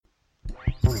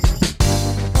Hello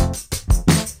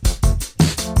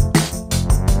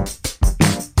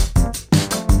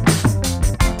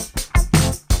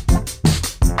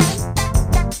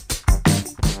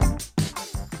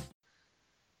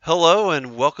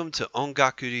and welcome to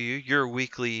Ongaku Ryu, your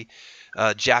weekly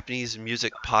Japanese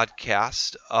music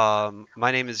podcast.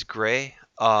 My name is Gray.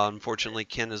 Unfortunately,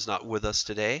 Ken is not with us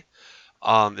today.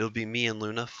 It'll be me and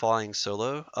Luna flying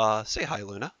solo. Say hi,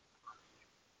 Luna.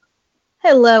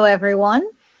 Hello, everyone.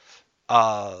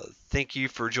 Thank you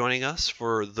for joining us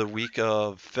for the week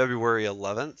of February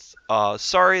 11th.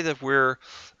 Sorry that we're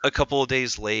a couple of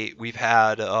days late. We've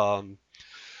had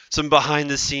some behind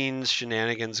the scenes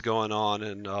shenanigans going on,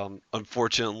 and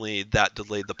unfortunately that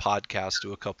delayed the podcast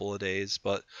to a couple of days,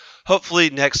 but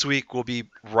hopefully next week we'll be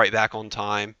right back on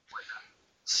time.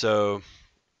 So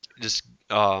just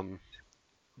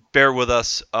bear with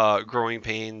us, growing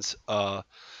pains of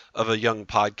a young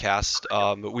podcast,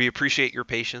 but we appreciate your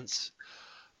patience,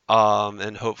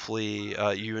 and hopefully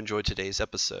you enjoyed today's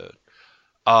episode.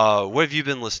 What have you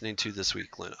been listening to this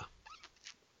week, Luna?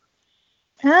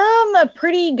 A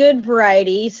pretty good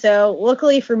variety. So,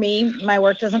 luckily for me, my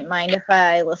work doesn't mind if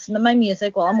I listen to my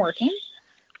music while I'm working.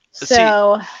 See,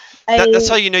 So, that's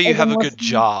how you know you I've have been a good listening.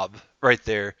 job right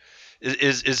there.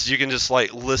 Is you can just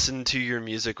like listen to your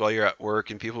music while you're at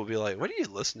work, and people will be like, "What are you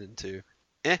listening to?"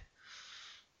 Eh.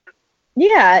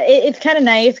 Yeah, it's kind of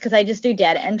nice because I just do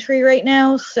data entry right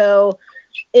now. So,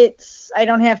 I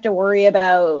don't have to worry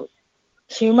about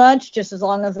too much, just as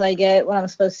long as I get what I'm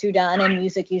supposed to done, and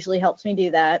music usually helps me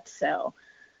do that. So,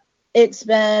 it's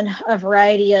been a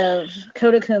variety of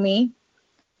Kodakumi,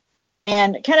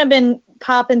 and kind of been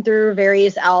popping through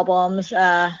various albums,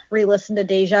 re-listened to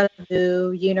Deja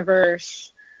Vu,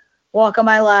 Universe, Walk of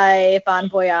My Life, Bon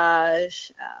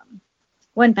Voyage.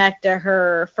 Went back to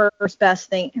her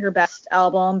her best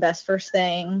album, Best First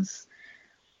Things.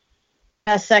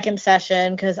 Second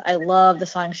session because I love the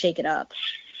song Shake It Up.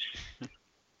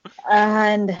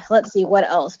 And let's see what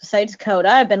else besides Coda.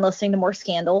 I've been listening to more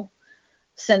Scandal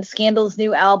since Scandal's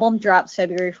new album drops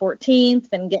February 14th.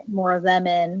 Been getting more of them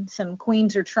in. Some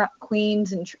Queens or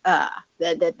Queens and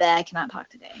I cannot talk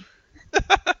today.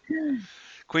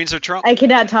 Queens or Trump? I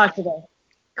cannot talk today.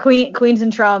 Queens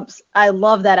and Trumps. I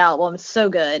love that album. It's so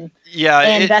good. Yeah,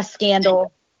 And Best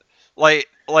Scandal. like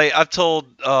I've told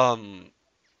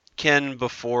Ken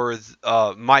before,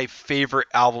 my favorite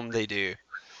album they do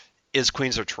is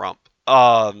Queens or Trump.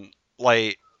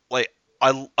 Like like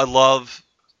I love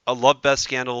Best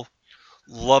Scandal,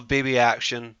 love Baby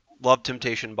Action, love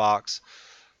Temptation Box.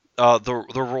 The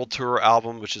World Tour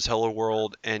album, which is Hello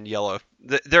World and Yellow.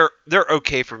 They're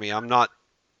okay for me. I'm not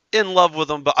in love with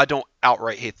them, but I don't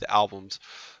outright hate the albums.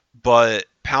 But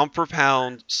pound for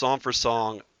pound, song for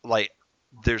song, like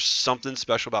there's something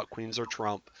special about Queens or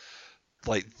Trump.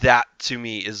 Like that to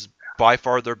me is by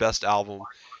far their best album.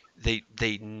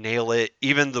 They nail it.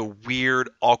 Even the weird,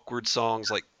 awkward songs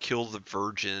like Kill the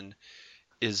Virgin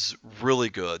is really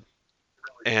good.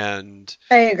 And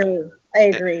I agree. I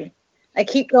agree. I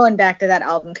keep going back to that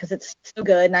album because it's so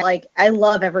good, and I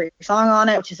love every song on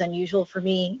it, which is unusual for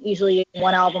me. Usually,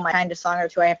 one album I find a song or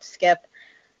two I have to skip.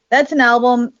 That's an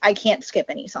album I can't skip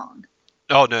any song.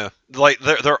 oh no, like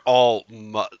they're all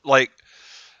like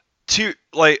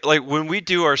like when we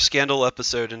do our Scandal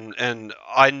episode, and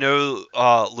I know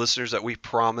listeners that we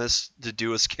promised to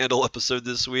do a Scandal episode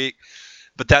this week,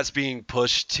 but that's being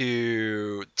pushed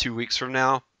to 2 weeks from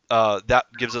now. That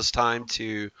gives us time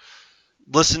to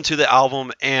listen to the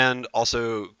album, and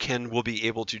also Ken will be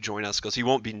able to join us because he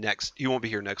won't be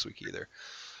here next week either.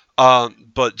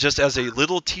 But just as a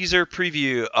little teaser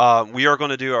preview, we are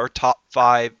going to do our top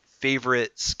 5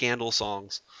 favorite Scandal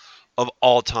songs of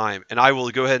all time, and I will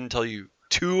go ahead and tell you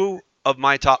 2 of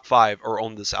my top 5 are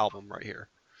on this album right here,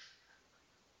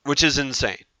 which is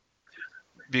insane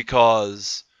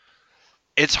because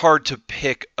it's hard to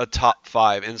pick a top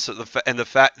 5, and so the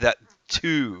fact that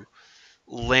 2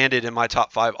 landed in my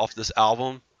top 5 off this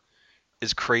album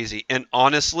is crazy. And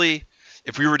honestly,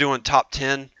 if we were doing top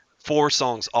 10, 4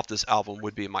 songs off this album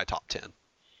would be in my top 10.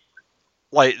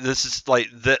 Like this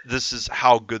is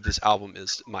how good this album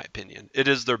is, in my opinion. It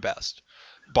is their best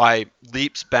by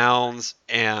leaps, bounds,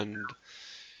 and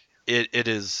it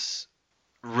is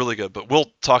really good. But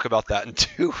we'll talk about that in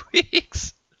 2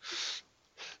 weeks.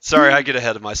 Sorry, I get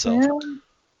ahead of myself. No,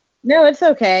 no, it's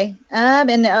okay. I've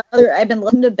been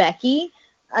listening to Becky.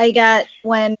 I got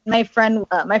when my friend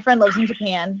lives in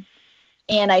Japan,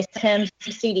 and I sent him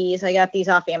some CDs. I got these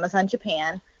off Amazon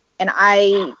Japan, and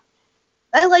I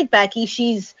like Becky.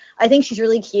 I think she's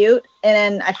really cute. And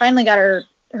then I finally got her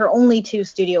only 2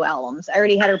 studio albums. I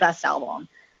already had her best album.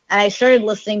 and I started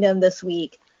listening to him this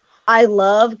week. I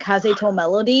love Kazeto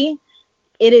Melody.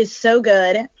 It is so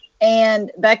good.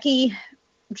 And Becky,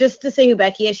 just to say who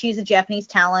Becky is, she's a Japanese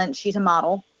talent. She's a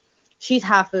model. She's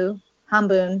Hanbun.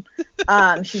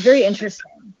 She's very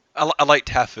interesting. I like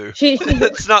Tafu. She's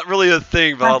It's not really a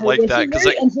thing, but I like that because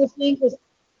very interesting. Cause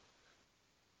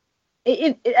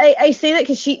I say that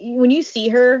because when you see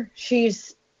her,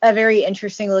 she's a very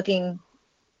interesting looking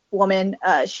woman.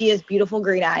 She has beautiful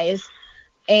green eyes,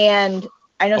 and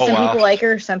I know some people like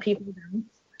her, some people don't.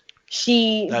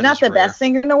 She's not the best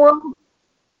singer in the world.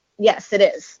 Yes, it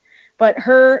is. But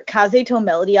her Kazeto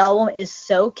Melody album is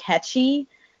so catchy.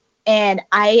 And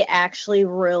I actually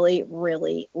really,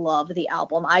 really love the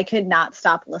album. I could not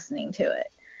stop listening to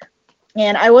it.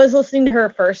 And I was listening to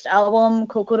her first album,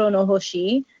 Kokoro no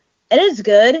Hoshi. It is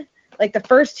good. Like the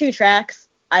first 2 tracks,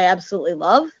 I absolutely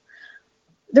love.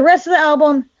 The rest of the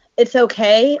album, it's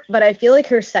okay. But I feel like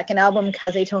her second album,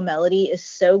 Kazeto Melody, is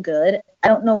so good. I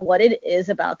don't know what it is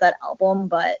about that album,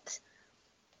 but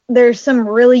there's some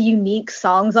really unique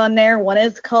songs on there. One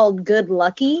is called Good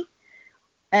Lucky.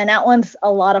 And that one's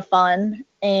a lot of fun.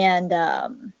 And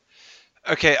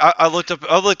okay, I looked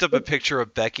up a picture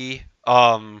of Becky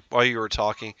while you were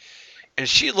talking, and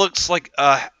she looks like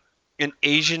an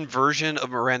Asian version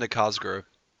of Miranda Cosgrove.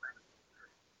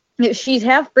 She's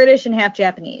half British and half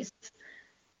Japanese.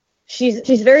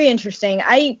 She's very interesting.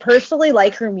 I personally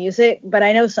like her music, but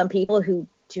I know some people who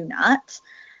do not.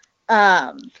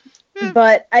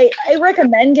 But I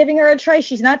recommend giving her a try.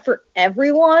 She's not for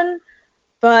everyone.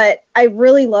 But I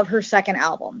really love her second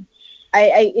album.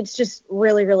 It's just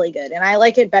really, really good. And I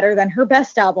like it better than her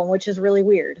best album, which is really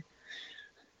weird.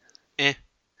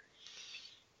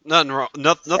 Nothing wrong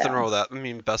with that. I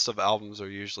mean, best of albums are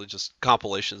usually just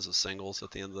compilations of singles at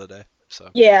the end of the day.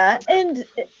 So yeah, and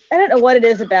I don't know what it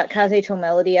is about Kazeto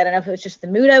Melody. I don't know if it was just the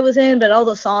mood I was in, but all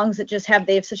the songs that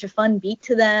they have such a fun beat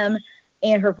to them,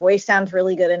 and her voice sounds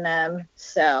really good in them.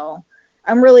 So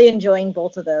I'm really enjoying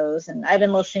both of those, and I've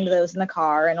been listening to those in the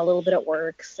car and a little bit at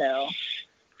work. So,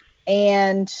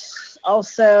 and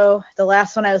also the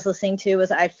last one I was listening to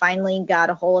was I finally got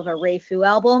a hold of a Ray Fu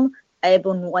album I had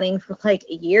been wanting for like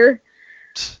a year,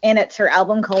 and it's her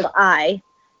album called I.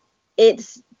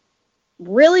 It's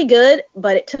really good,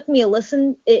 but it took me a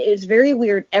listen. It is very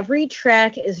weird. Every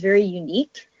track is very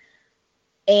unique,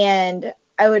 and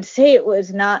I would say it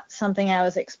was not something I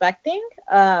was expecting.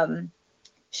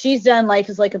 She's done Life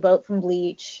is Like a Boat from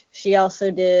Bleach. She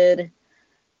also did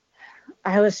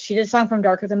she did a song from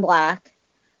Darker Than Black.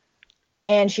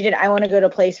 And she did I Want to Go to a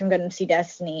Place from Good and See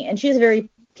Destiny. And she's very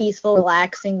peaceful,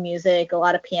 relaxing music, a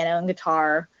lot of piano and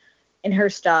guitar in her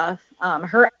stuff.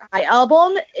 Her I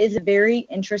album is very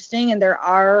interesting, and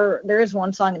there is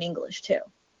one song in English too.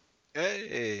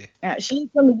 Hey. She's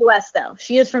from the US though.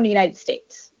 She is from the United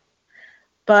States.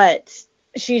 But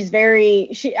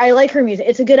I like her music.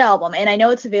 It's a good album, and I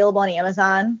know it's available on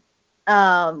Amazon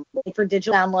for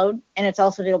digital download, and it's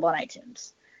also available on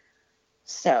iTunes.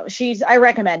 So I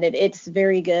recommend it. It's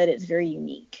very good. It's very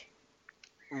unique.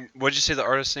 What'd you say the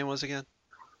artist's name was again?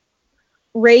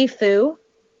 Ray Fu.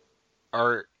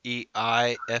 Reifu?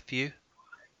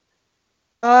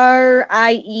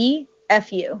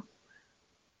 Riefu.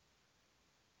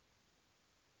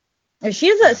 She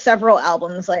has several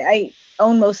albums. Like I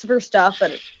own most of her stuff,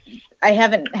 but I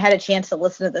haven't had a chance to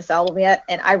listen to this album yet,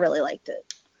 and I really liked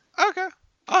it. Okay,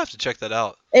 I'll have to check that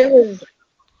out. It was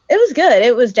good.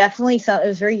 It was definitely it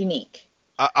was very unique.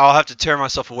 I'll have to tear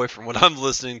myself away from what I'm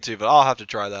listening to, but I'll have to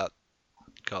try that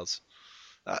because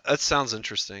that sounds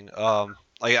interesting.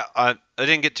 Like I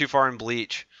didn't get too far in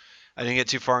Bleach. I didn't get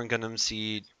too far in Gundam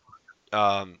Seed,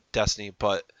 Destiny,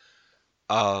 but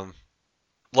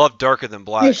love Darker Than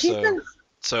Black. Yeah,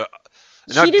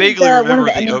 and I vaguely remember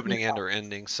the opening and her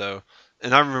ending. So,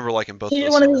 and I remember liking both. She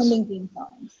did one of the ending theme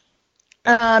songs.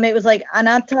 It was like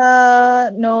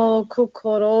Anata no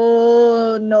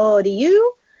Kokoro no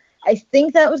Ryu. I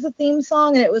think that was the theme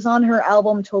song, and it was on her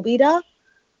album Tobira,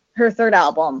 her third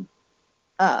album.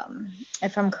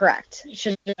 If I'm correct, it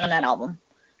should be on that album.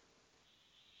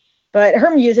 But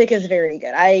her music is very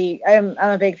good. I'm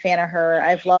a big fan of her.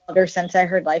 I've loved her since I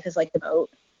heard Life is Like a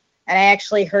Boat. And I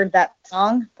actually heard that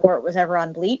song before it was ever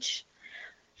on Bleach.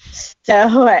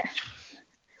 So,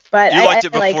 but you liked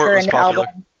it I like before her it was in the popular.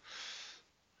 album.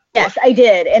 Yes, I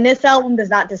did. And this album does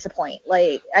not disappoint.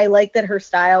 Like, I like that her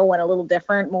style went a little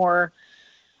different, more,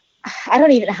 I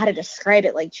don't even know how to describe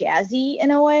it, like jazzy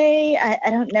in a way. I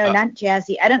don't know, not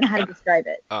jazzy. I don't know how to describe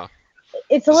it. Oh.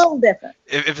 It's a little different.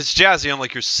 If it's jazzy, I'm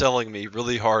like, you're selling me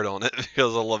really hard on it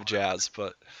because I love jazz,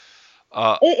 but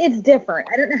it's different.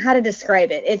 I don't know how to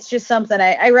describe it. It's just something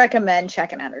I recommend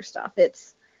checking out her stuff.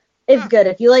 It's It's good.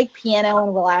 If you like piano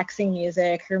and relaxing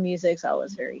music, her music's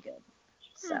always very good.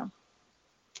 So,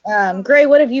 Gray,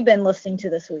 what have you been listening to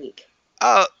this week?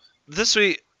 This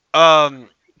week, kind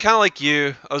of like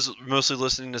you, I was mostly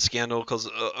listening to Scandal because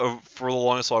for the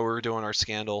longest while we were doing our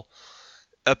Scandal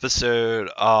episode,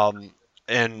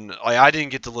 and I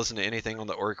didn't get to listen to anything on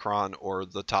the Oricron or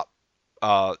the top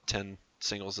 10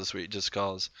 singles this week just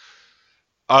because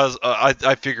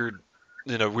I figured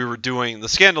we were doing the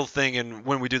Scandal thing, and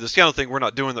when we do the Scandal thing, we're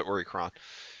not doing the Oricron.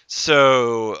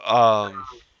 So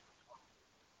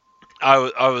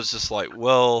I was just like,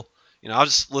 well, I'll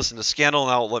just listen to Scandal and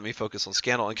that'll let me focus on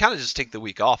Scandal and kind of just take the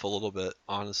week off a little bit,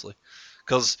 honestly,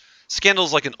 because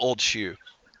Scandal's like an old shoe,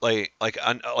 like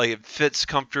it fits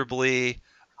comfortably,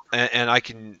 and I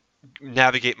can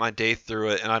navigate my day through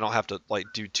it, and I don't have to like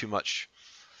do too much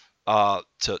to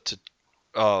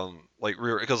like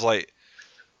because like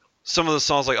some of the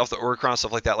songs like off the Oricron and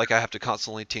stuff like that, like I have to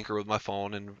constantly tinker with my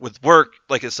phone, and with work,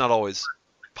 like it's not always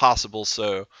possible.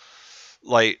 So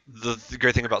like the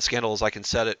great thing about Scandal is I can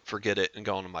set it, forget it, and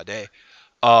go on with my day.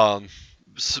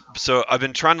 So I've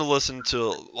been trying to listen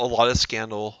to a lot of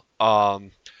Scandal.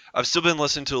 I've still been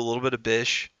listening to a little bit of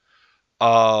Bish.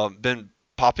 Been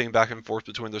popping back and forth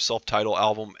between their self-titled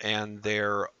album and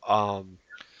their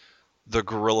the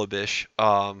Gorilla Bish.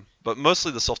 But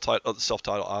mostly the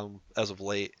self-titled album as of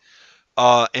late.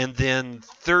 And then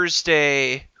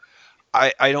Thursday,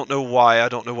 I don't know why. I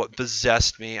don't know what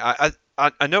possessed me.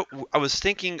 I know I was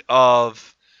thinking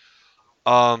of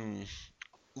um,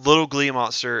 Little Glee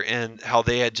Monster and how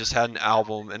they had just had an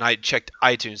album, and I checked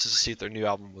iTunes to see if their new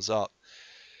album was up,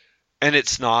 and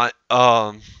it's not.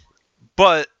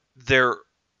 But their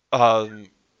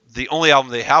the only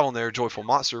album they have on there, Joyful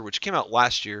Monster, which came out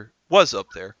last year, was up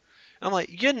there. And I'm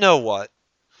like, you know what?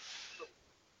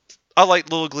 I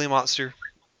like Little Glee Monster.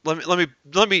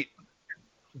 Let me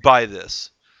buy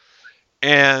this.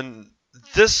 And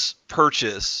this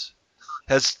purchase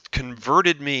has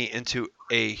converted me into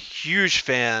a huge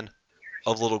fan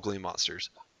of Little Glee Monsters.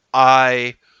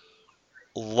 I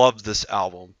love this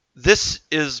album. This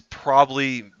is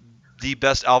probably the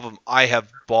best album I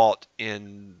have bought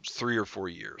in 3 or 4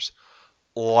 years.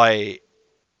 Like,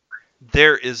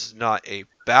 there is not a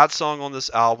bad song on this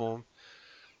album.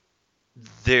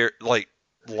 There, like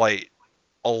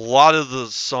a lot of the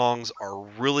songs are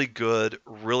really good,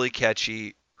 really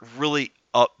catchy, really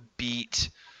upbeat.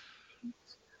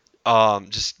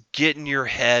 Just get in your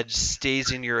head,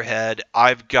 stays in your head.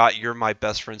 I've got "You're My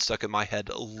Best Friend" stuck in my head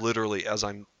literally as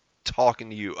I'm talking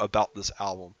to you about this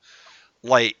album.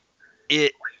 Like,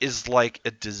 it is like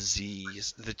a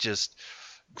disease that just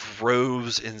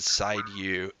grows inside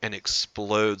you and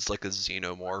explodes like a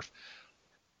xenomorph,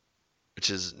 which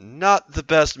is not the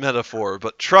best metaphor,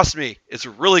 but trust me, it's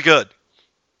really good.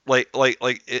 It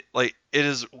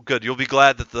is good. You'll be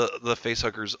glad that the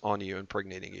facehugger's on you,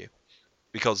 impregnating you,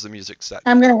 because the music's that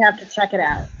I'm gonna have to check it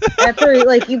out. After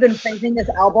like you've been praising this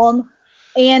album,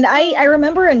 and I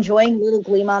remember enjoying Little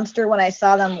Glee Monster when I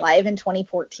saw them live in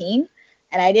 2014,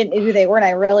 and I didn't know who they were, and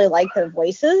I really liked their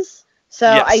voices. So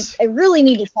Yes. I really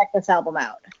need to check this album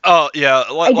out. Oh yeah,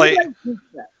 I do like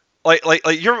Pizza.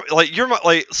 you're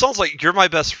my songs like "You're My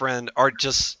Best Friend" are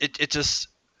just it just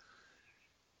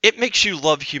it makes you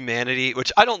love humanity,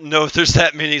 which I don't know if there's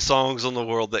that many songs in the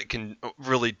world that can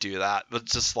really do that. But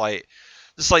just like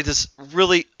this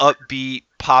really upbeat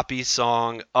poppy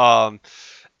song. And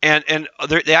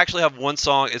they actually have one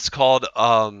song. It's called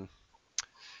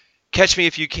 "Catch Me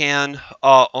If You Can"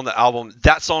 on the album.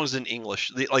 That song is in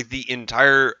English. The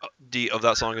entirety of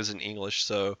that song is in English.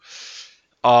 So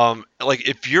like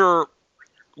if you're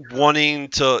wanting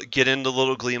to get into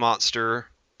Little Glee Monster,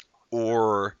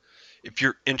 or if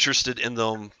you're interested in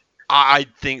them, I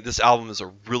think this album is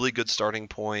a really good starting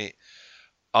point.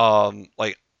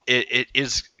 Like it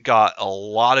is got a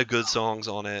lot of good songs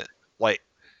on it. Like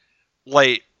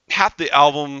like half the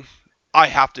album I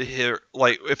have to hear,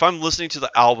 like if I'm listening to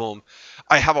the album,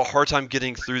 I have a hard time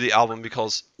getting through the album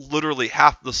because literally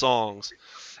half the songs,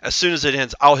 as soon as it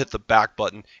ends, I'll hit the back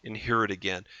button and hear it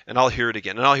again, and I'll hear it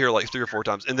again, and I'll hear it like 3 or 4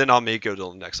 times, and then I may go to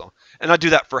the next song. And I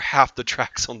do that for half the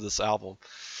tracks on this album.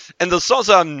 And the songs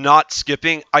that I'm not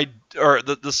skipping,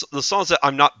 the songs that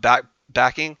I'm not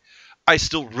backing, I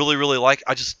still really like.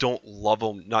 I just don't love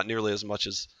them, not nearly as much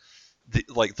as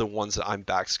the ones that I'm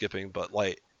back skipping. But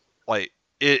like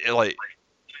it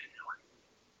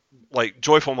like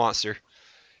Joyful Monster,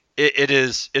 it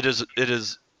is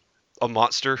a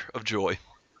monster of joy,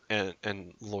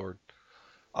 and Lord,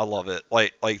 I love it.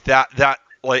 Like that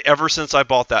like ever since I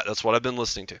bought that, that's what I've been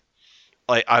listening to.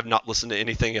 like I've not listened to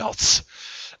anything else.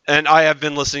 And I have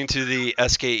been listening to the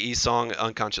SKE song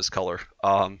 "Unconscious Color."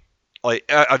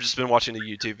 I've just been watching the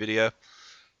YouTube video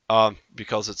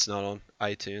because it's not on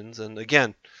iTunes. And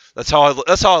again, that's how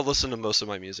I listen to most of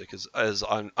my music. Is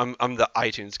I'm the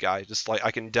iTunes guy. Just like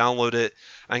I can download it,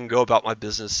 I can go about my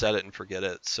business, set it, and forget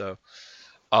it. So,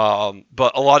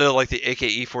 but a lot of like the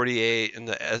AKE 48 and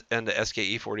the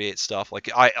SKE 48 stuff, like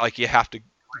you have to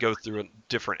go through a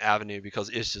different avenue because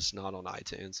it's just not on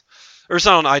iTunes, or it's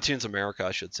not on iTunes America,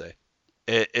 I should say.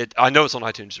 I know it's on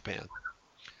iTunes Japan,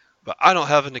 but I don't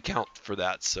have an account for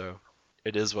that, so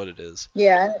it is what it is.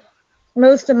 Yeah.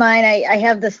 Most of mine, I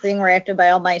have this thing where I have to buy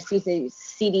all my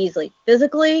CDs like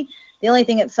physically. The only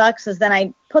thing that sucks is then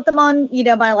I put them on,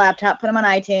 my laptop, put them on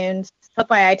iTunes, hook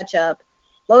my iTouch up,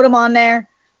 load them on there.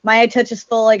 My iTouch is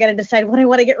full. I got to decide what I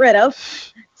want to get rid of.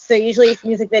 So usually it's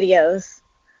music videos.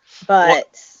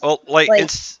 But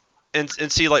and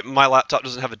see, like my laptop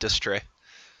doesn't have a disc tray,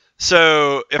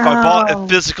 so if I bought a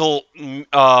physical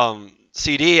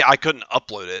CD, I couldn't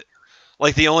upload it.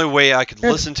 Like the only way I could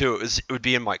listen to it would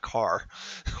be in my car.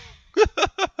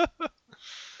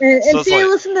 and so I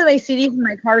listen to my CDs in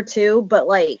my car too, but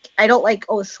like I don't like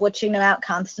switching them out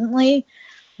constantly.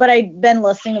 But I've been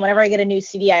listening. Whenever I get a new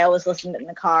CD, I always listen to it in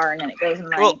the car, and then it goes in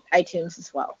my iTunes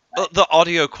as well. The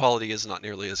audio quality is not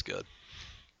nearly as good.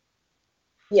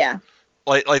 Yeah.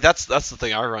 Like that's the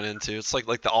thing I run into. It's like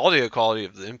the audio quality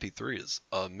of the MP3 is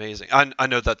amazing. I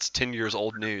know that's 10 years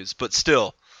old news, but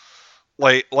still,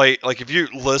 like if you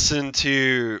listen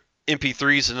to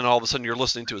MP3s and then all of a sudden you're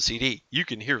listening to a CD, you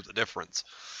can hear the difference.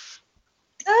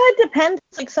 It depends.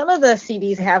 Like some of the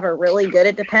CDs have a really good.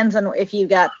 It depends on if you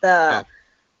got that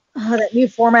new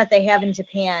format they have in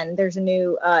Japan. There's a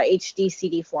new HD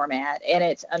CD format, and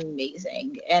it's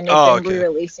amazing. And they've been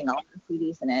re-releasing all the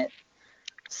CDs in it.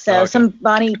 So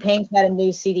Bonnie Pink had a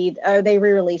new CD. They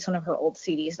re-released one of her old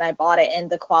CDs, and I bought it, and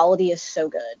the quality is so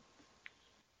good.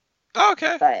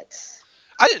 Okay. But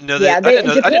I didn't know that. I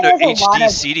didn't know HD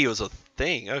CD was a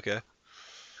thing. Okay.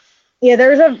 Yeah,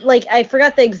 there's I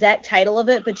forgot the exact title of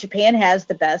it, but Japan has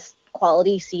the best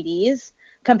quality CDs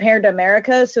compared to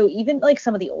America. So even like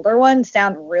some of the older ones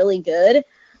sound really good.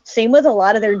 Same with a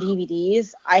lot of their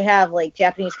DVDs. I have like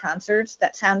Japanese concerts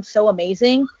that sound so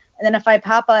amazing. And then if I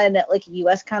pop on like a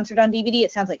US concert on DVD,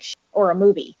 it sounds like or a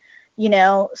movie,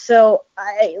 So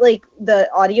I like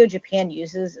the audio Japan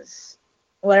uses is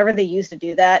whatever they use to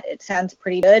do that. It sounds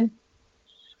pretty good.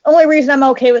 Only reason I'm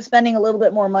okay with spending a little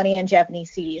bit more money on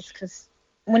Japanese CDs because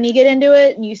when you get into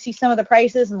it and you see some of the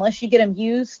prices, unless you get them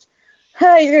used,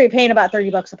 you're gonna be paying about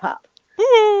 $30 a pop.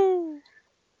 Woo!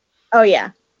 Oh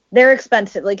yeah, they're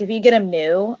expensive. Like if you get them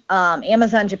new,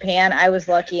 Amazon Japan, I was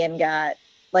lucky and got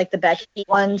like the Becky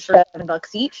ones for $7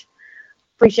 each,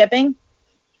 free shipping.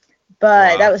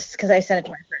 But that was because I sent it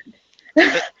to my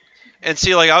friend. And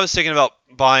see, like I was thinking about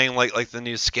buying like the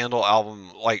new Scandal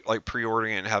album, like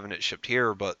pre-ordering it and having it shipped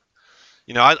here, but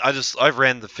I've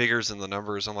ran the figures and the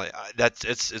numbers. I'm like,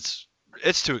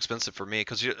 it's too expensive for me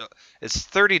because it's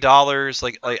 $30.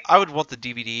 Like I would want the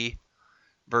DVD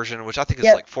version, which I think is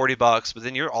like $40, but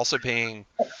then you're also paying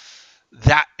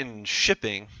that in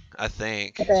shipping, I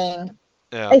think.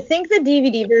 Yeah. I think the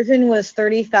DVD version was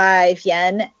 35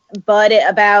 yen, but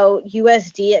about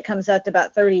USD it comes out to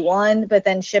about 31, but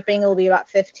then shipping will be about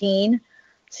 15.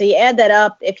 So you add that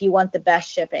up if you want the best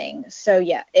shipping. So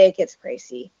yeah, it gets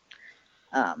pricey.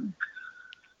 I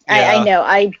know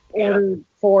I ordered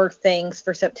 4 things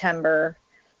for September,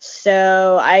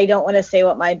 so I don't want to say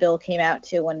what my bill came out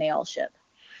to when they all ship.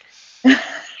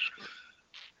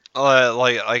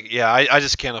 I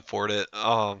just can't afford it.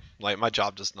 Like my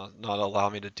job does not allow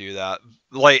me to do that.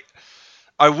 Like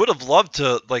I would have loved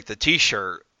to like the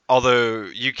T-shirt, although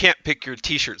you can't pick your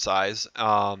T-shirt size.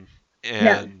 And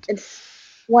no, it's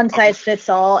one size fits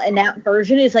all, and that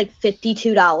version is like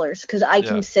 $52 because I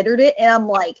considered it, and I'm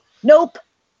like, nope.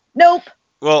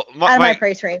 Well, my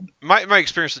price range. My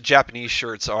experience with Japanese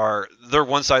shirts are their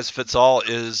one size fits all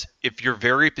is if you're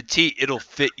very petite, it'll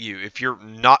fit you. If you're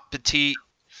not petite,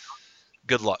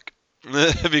 good luck,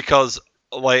 because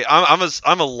like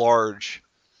I'm a large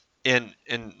in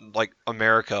like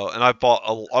America, and I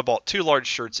bought 2 large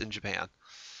shirts in Japan,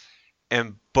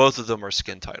 and both of them are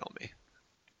skin tight on me.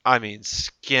 I mean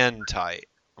skin tight.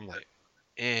 I'm like,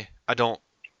 I don't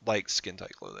like skin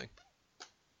tight clothing.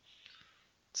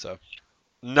 So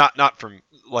not from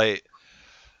like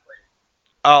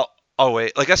oh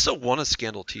wait, like I still want a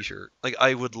Scandal t-shirt. Like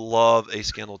I would love a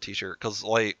Scandal t-shirt because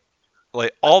like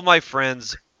all my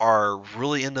friends are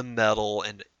really into metal,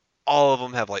 and all of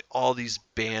them have like all these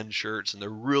band shirts, and they're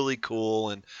really cool,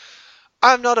 and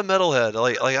I'm not a metalhead.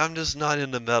 Like I'm just not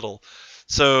into metal.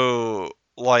 So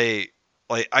I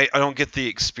don't get the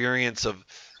experience of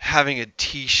having a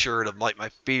T-shirt of like my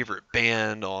favorite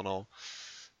band on them.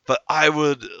 But I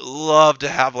would love to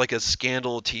have like a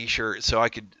Scandal T-shirt so I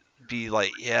could be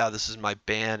like, yeah, this is my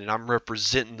band and I'm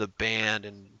representing the band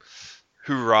and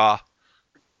hoorah.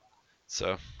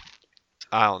 So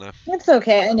I don't know. It's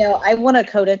okay. I know. I want a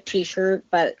Coda t-shirt,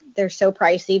 but they're so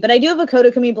pricey. But I do have a Coda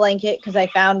Kumi blanket because I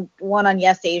found one on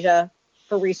Yes Asia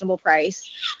for reasonable price.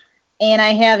 And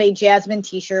I have a Jasmine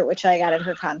t-shirt, which I got at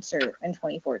her concert in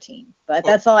 2014. But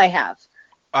Well, that's all I have.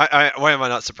 why am I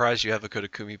not surprised you have a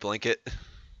Kodakumi blanket?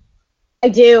 I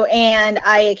do, and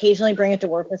I occasionally bring it to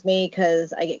work with me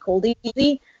because I get cold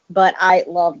easy. But I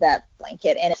love that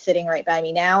blanket, and it's sitting right by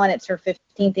me now, and it's her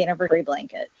 15th anniversary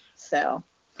blanket. So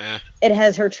Eh. it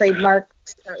has her trademark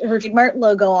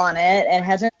logo on it, and it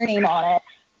has her name on it.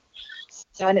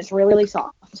 So, and it's really, really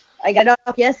soft. I got it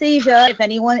off Yes Asia. If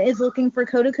anyone is looking for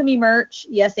Kodakumi merch,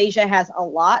 Yes Asia has a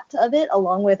lot of it,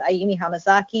 along with Ayumi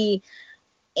Hamasaki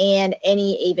and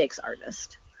any Avix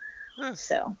artist. Huh.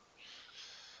 So.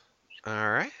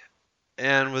 All right.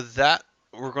 And with that,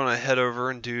 we're going to head over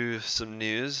and do some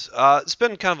news. It's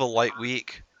been kind of a light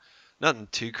week. Nothing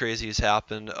too crazy has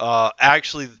happened.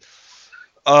 Actually,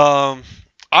 um,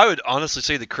 I would honestly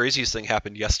say the craziest thing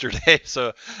happened yesterday.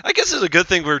 So I guess it's a good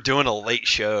thing we're doing a late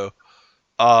show.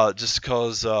 Just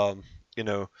because, you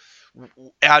know,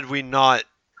 had we not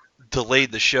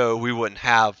delayed the show, we wouldn't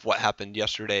have what happened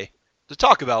yesterday to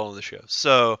talk about on the show.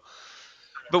 So,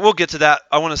 but we'll get to that.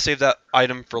 I want to save that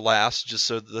item for last, just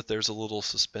so that there's a little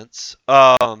suspense.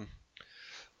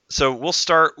 So we'll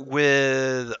start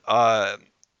with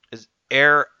is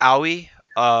Air Aoi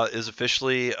is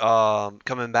officially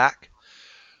coming back.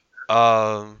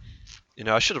 Um,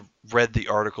 I should have read the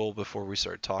article before we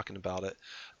started talking about it.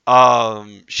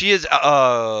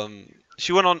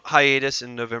 She went on hiatus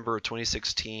in November of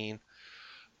 2016.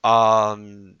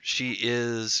 She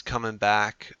is coming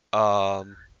back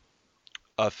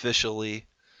officially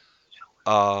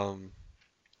um,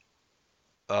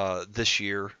 this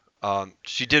year.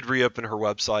 She did reopen her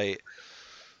website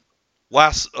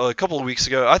last a couple of weeks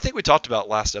ago. I think we talked about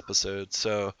last episode.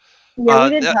 So Yeah, we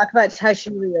didn't that, talk about how she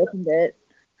reopened it.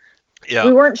 yeah,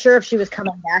 We weren't sure if she was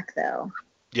coming back, though.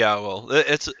 yeah. Well,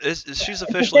 she's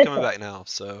officially coming back now.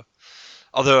 So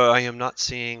although I am not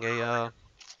seeing a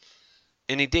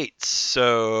any dates,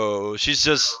 so she's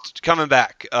just coming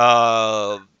back.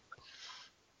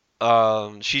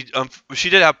 She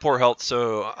did have poor health,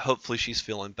 so hopefully she's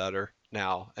feeling better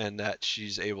now and that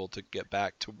she's able to get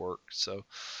back to work. So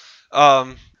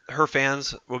her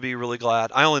fans will be really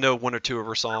glad. I only know one or two of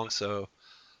her songs, so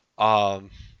um,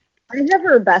 I have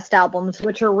her best albums,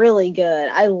 which are really good.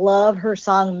 I love her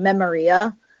song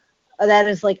Memoria. That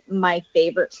is like my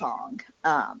favorite song.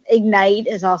 Ignite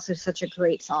is also such a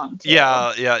great song too.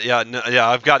 yeah.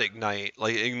 I've got Ignite.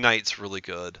 Like Ignite's really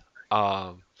good.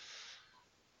 Um,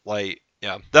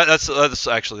 that's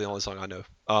actually the only song I know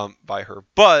by her.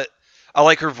 But I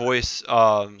like her voice.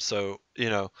 So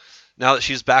now that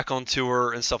she's back on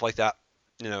tour and stuff like that,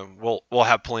 we'll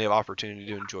have plenty of opportunity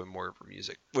to enjoy more of her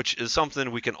music, which is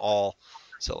something we can all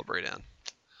celebrate in.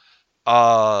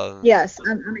 Yes,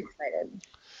 I'm excited.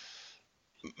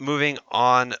 Moving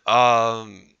on.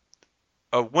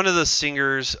 One of the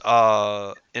singers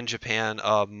in Japan,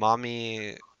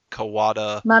 Mami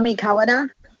Kawada. Mami Kawada.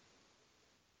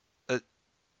 Uh,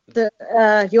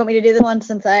 You want me to do this one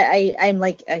since I'm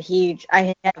like a huge.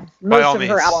 I have most of her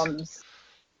means. albums.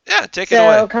 Yeah, take it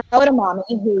away. So Kawada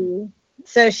Mami,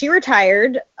 so she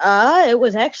retired. It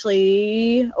was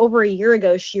actually over a year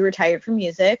ago she retired from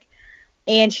music,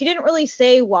 and she didn't really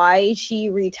say why she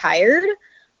retired,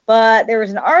 but there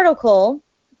was an article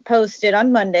posted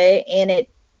on Monday,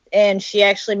 and she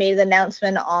actually made the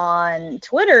announcement on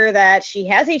Twitter that she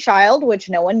has a child, which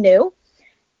no one knew,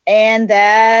 and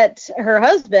that her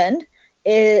husband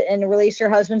and released her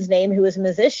husband's name, who is a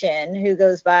musician who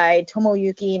goes by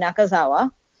Tomoyuki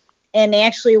Nakazawa. And they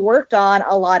actually worked on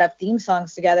a lot of theme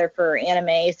songs together for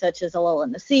anime, such as A Lull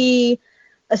in the Sea,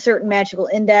 A Certain Magical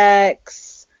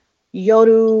Index,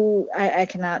 Yoru, I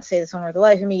cannot say this one with the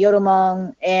life of me,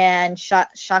 Yorumon, and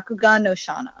Shakugan no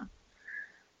Shana.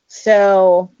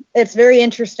 So it's very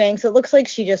interesting. So it looks like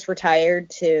she just retired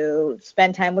to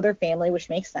spend time with her family, which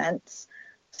makes sense.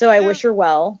 So I wish her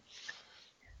well.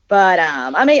 But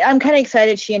I'm kind of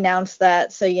excited she announced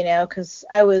that. So because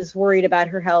I was worried about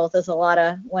her health, as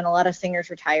when a lot of singers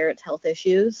retire, it's health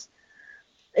issues,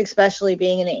 especially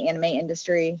being in the anime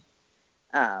industry.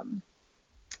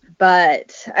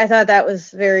 But I thought that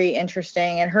was very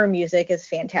interesting, and her music is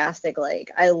fantastic.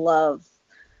 Like I love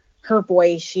her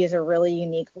voice. She has a really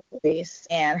unique voice,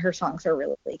 and her songs are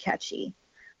really, really catchy.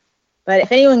 But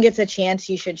if anyone gets a chance,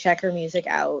 you should check her music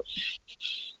out.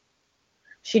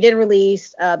 She did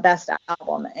release a best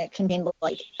album. It contained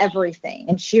like everything,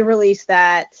 and she released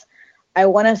that, I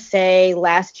want to say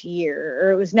last year,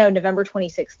 or it was November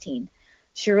 2016.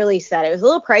 She released that. It was a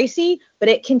little pricey, but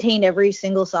it contained every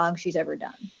single song she's ever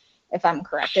done, if I'm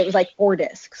correct. It was like 4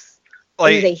 discs.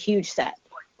 It was a huge set.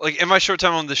 Like, in my short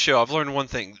time on this show, I've learned one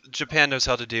thing. Japan knows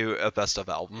how to do a best of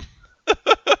album.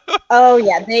 Oh,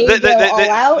 yeah. They go all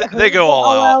out. They go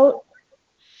all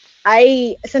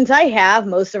out. Since I have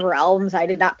most of her albums, I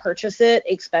did not purchase it,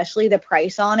 especially the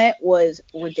price on it was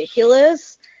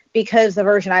ridiculous because the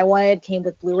version I wanted came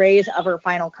with Blu-rays of her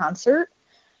final concert.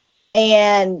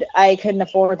 And I couldn't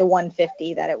afford the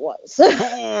 $150 that it was. It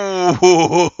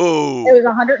was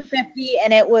 $150,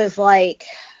 and it was like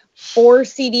 4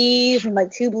 CDs and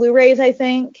like 2 Blu-rays, I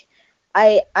think.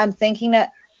 I'm thinking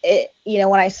that it,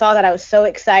 when I saw that, I was so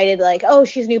excited, like, oh,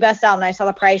 she's new best album. And I saw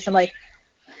the price, I'm like,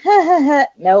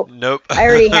 nope. I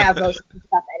already have most of the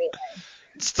stuff anyway.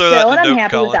 And I'm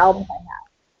happy with the albums I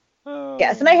have.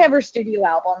 Yes, and I have her studio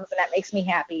albums, and that makes me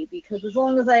happy because as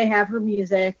long as I have her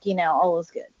music, all is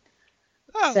good.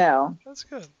 Oh, so that's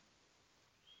good.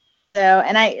 So,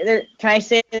 and can I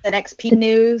say the next piece of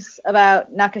news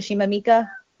about Nakashima Mika?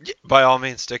 Yeah, by all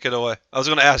means, stick it away. I was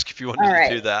going to ask if you wanted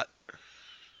to do that.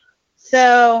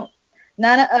 So,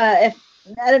 if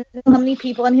I don't know how many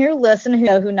people in here listen who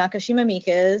know who Nakashima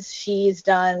Mika is. She's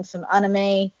done some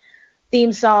anime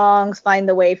theme songs, Find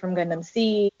the Way from Gundam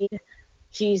Seed.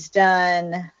 She's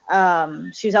done,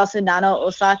 she's also Nana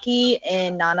Osaki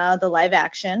in Nana the live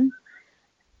action.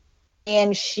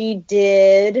 And she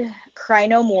did Cry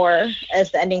No More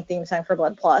as the ending theme song for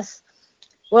Blood Plus.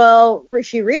 Well,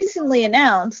 she recently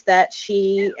announced that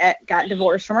she got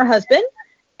divorced from her husband.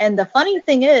 And the funny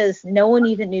thing is, no one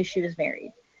even knew she was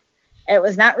married. It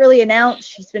was not really announced.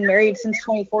 She's been married since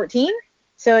 2014.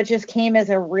 So it just came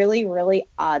as a really, really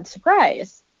odd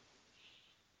surprise.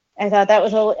 I thought that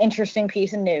was a little interesting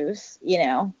piece of news,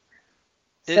 So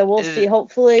we'll see.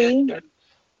 Hopefully.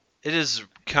 It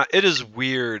is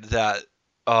weird that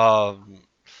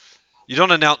you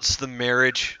don't announce the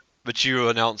marriage, but you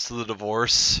announce the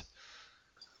divorce.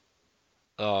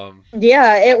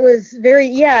 Yeah, it was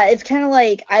it's kind of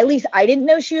like, at least I didn't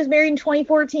know she was married in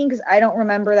 2014 because I don't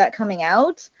remember that coming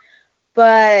out.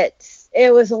 But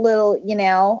it was a little,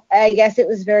 I guess it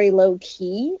was very low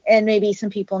key, and maybe some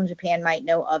people in Japan might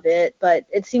know of it, but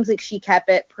it seems like she kept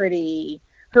it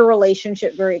her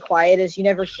relationship very quiet, as you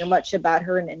never hear much about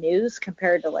her in the news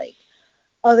compared to like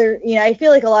other, I feel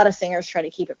like a lot of singers try to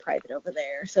keep it private over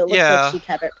there. So it looks like she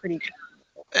kept it pretty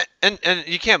private. And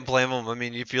you can't blame them. I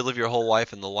mean, if you live your whole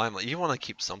life in the limelight, you want to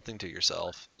keep something to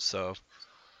yourself. So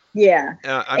yeah,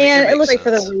 I mean, and it looks like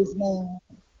for the reasoning,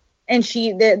 and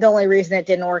the only reason it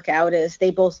didn't work out is they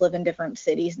both live in different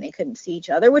cities and they couldn't see each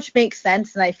other, which makes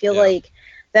sense. And I feel like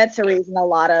that's the reason a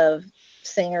lot of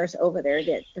singers over there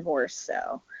get divorced.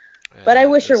 So, but I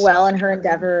wish her well in her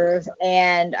endeavors,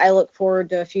 and I look forward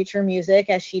to future music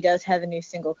as she does have a new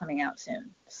single coming out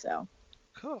soon. So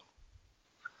cool.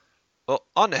 Well,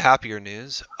 on to happier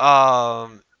news.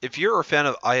 If you're a fan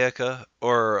of Ayaka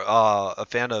or a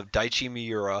fan of Daichi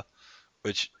Miura,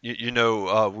 which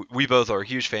we both are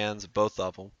huge fans of both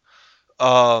of them,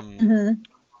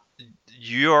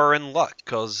 you are in luck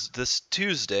because this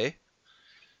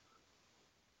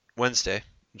Wednesday.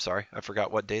 I'm sorry, I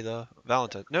forgot what day the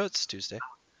Valentine. No, it's Tuesday.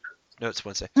 No, it's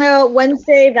Wednesday. No,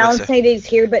 Wednesday. Valentine's Day is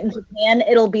here, but in Japan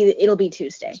it'll be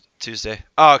Tuesday. Tuesday.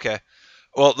 Oh, okay.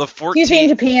 Well, the 14th. Tuesday in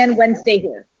Japan, Wednesday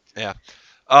here. Yeah.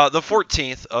 The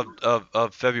 14th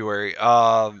of February.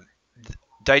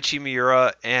 Daichi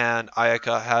Miura and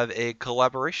Ayaka have a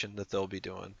collaboration that they'll be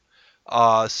doing.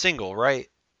 Single, right?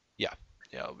 Yeah.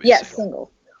 Yeah,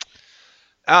 single.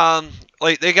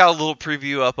 Like they got a little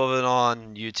preview up of it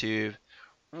on YouTube.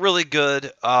 Really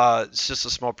good. It's just a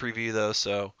small preview though,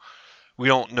 so we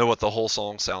don't know what the whole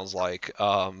song sounds like.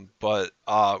 But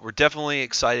we're definitely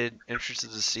excited,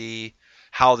 interested to see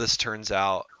how this turns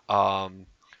out.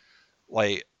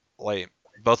 Like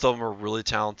both of them are really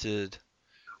talented.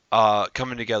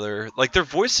 Coming together, like their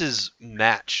voices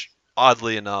match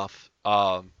oddly enough.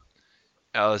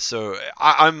 So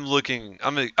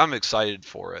I'm excited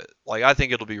for it. Like I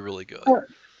think it'll be really good.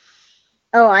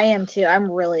 Oh, I am too. I'm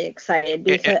really excited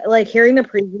because like hearing the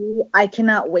preview, I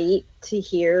cannot wait to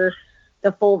hear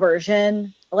the full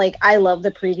version. Like I love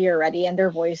the preview already, and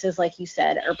their voices, like you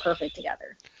said, are perfect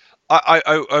together.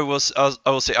 I will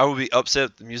say I will be upset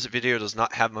if the music video does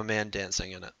not have my man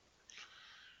dancing in it.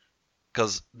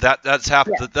 Because that's half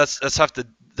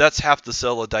that's half the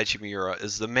sell of Daichi Miura.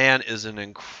 Is the man is an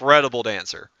incredible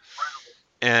dancer,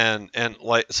 and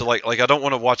like I don't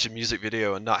want to watch a music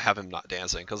video and not have him not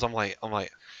dancing, because I'm like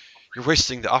you're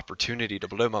wasting the opportunity to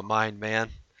blow my mind, man.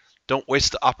 Don't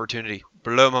waste the opportunity.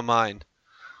 Blow my mind.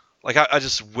 Like I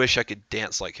just wish I could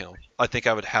dance like him. I think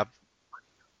I would have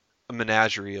a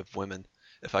menagerie of women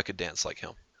if I could dance like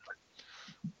him.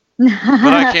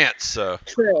 But I can't, so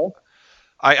True.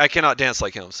 I cannot dance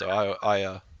like him, so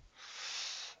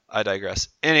I digress.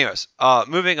 Anyways,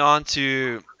 moving on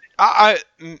to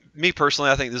me personally,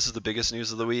 I think this is the biggest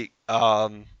news of the week.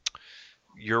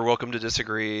 You're welcome to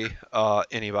disagree,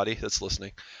 anybody that's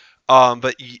listening.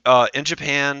 But in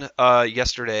Japan,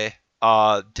 yesterday,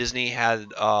 Disney had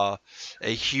a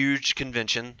huge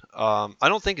convention. I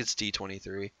don't think it's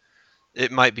D23. It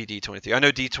might be D23. I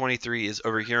know D23 is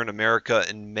over here in America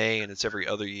in May, and it's every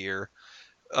other year.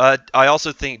 I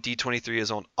also think D23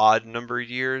 is on odd number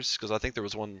years, because I think there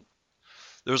was one.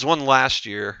 There was one last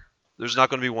year. There's not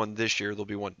going to be one this year. There'll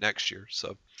be one next year.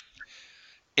 So,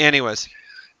 anyways,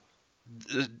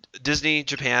 Disney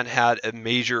Japan had a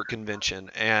major convention,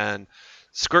 and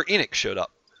Square Enix showed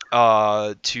up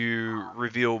to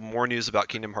reveal more news about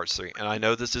Kingdom Hearts 3. And I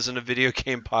know this isn't a video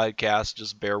game podcast.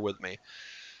 Just bear with me.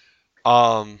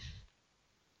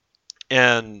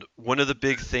 And one of the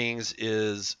big things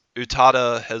is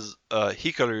Utada has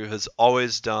Hikaru has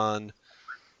always done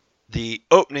the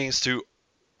openings to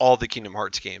all the Kingdom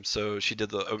Hearts games. So she did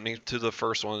the opening to the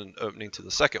first one and opening to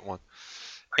the second one.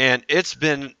 And it's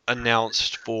been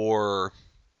announced for,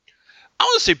 I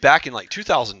want to say back in like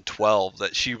 2012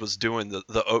 that she was doing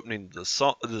the opening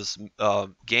of this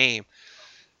game,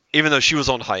 even though she was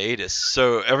on hiatus.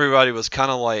 So everybody was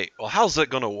kind of like, well, how's that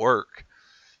going to work?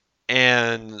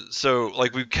 And so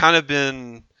like I've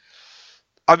been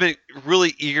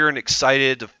really eager and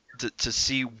excited to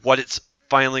see what it's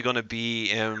finally going to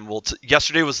be. And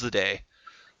yesterday was the day.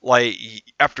 Like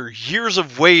after years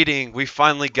of waiting, we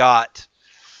finally got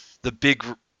the big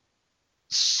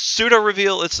pseudo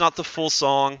reveal. It's not the full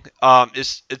song.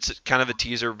 It's kind of a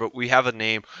teaser, but we have a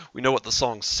name. We know what the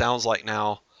song sounds like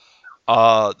now.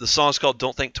 The song's called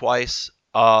 "Don't Think Twice."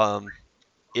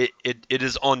 It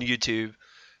is on YouTube.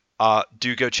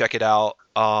 Do go check it out.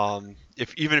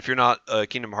 Even if you're not a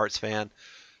Kingdom Hearts fan,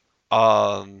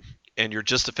 and you're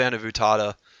just a fan of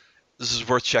Utada, this is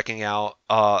worth checking out.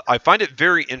 I find it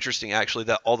very interesting actually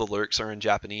that all the lyrics are in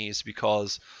Japanese,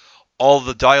 because all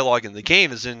the dialogue in the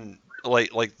game is in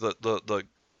like the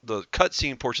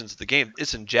cutscene portions of the game.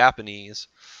 It's in Japanese,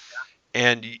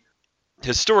 and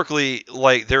historically,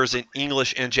 like there's an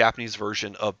English and Japanese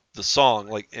version of the song.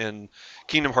 Like in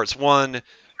Kingdom Hearts 1,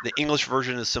 the English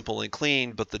version is Simple and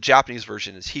Clean, but the Japanese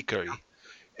version is Hikari.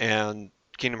 And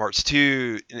Kingdom Hearts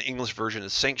 2, the English version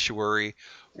is Sanctuary,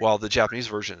 while the Japanese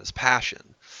version is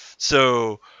Passion.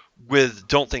 So with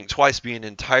Don't Think Twice being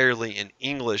entirely in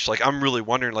English, like I'm really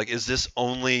wondering, like, is this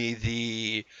only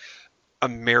the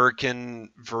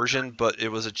American version, but it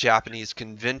was a Japanese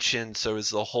convention, so is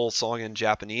the whole song in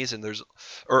Japanese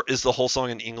or is the whole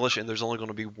song in English, and there's only going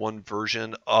to be one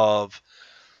version of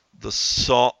the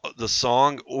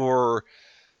song, or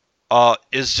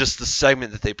is just the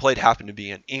segment that they played happened to be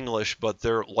in English, but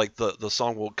they're like the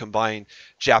song will combine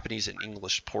Japanese and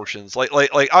English portions.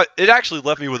 It actually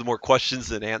left me with more questions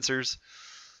than answers.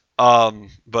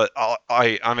 But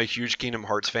I'm a huge Kingdom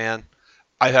Hearts fan.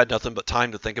 I've had nothing but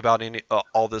time to think about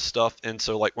all this stuff, and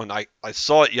so like when I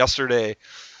saw it yesterday,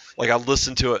 like I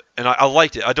listened to it and I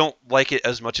liked it. I don't like it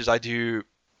as much as I do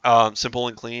Simple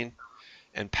and Clean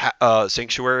and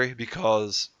Sanctuary,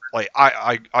 because like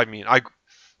I mean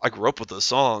I grew up with those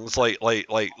songs. Like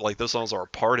those songs are a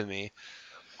part of me.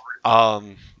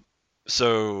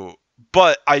 So,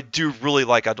 but I do really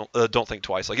like I don't think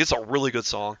twice. Like it's a really good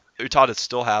song. Utada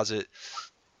still has it.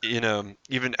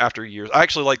 Even after years. I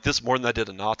actually like this more than I did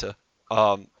Anata.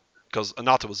 Because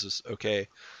Anata was just okay,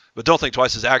 but Don't Think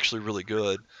Twice is actually really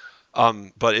good.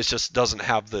 But it just doesn't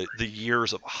have the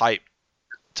years of hype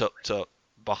to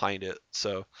behind it.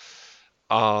 So,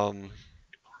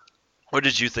 what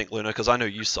did you think, Luna? Because I know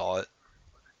you saw it.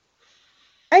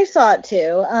 I saw it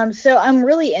too. So I'm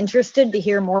really interested to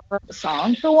hear more of the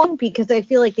song for one, because I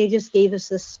feel like they just gave us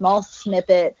this small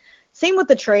snippet. Same with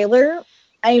the trailer.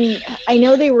 I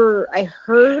know I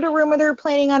heard a rumor they were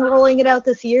planning on rolling it out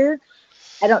this year.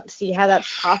 I don't see how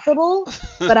that's possible,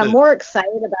 but I'm more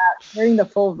excited about hearing the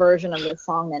full version of the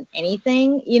song than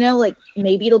anything. Like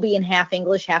maybe it'll be in half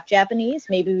English, half Japanese.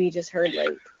 Maybe we just heard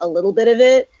like a little bit of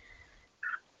it.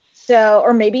 So,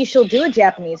 or maybe she'll do a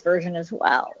Japanese version as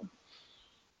well.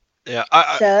 Yeah.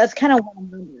 So that's kind of what I'm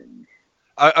wondering.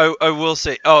 I will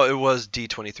say, oh, it was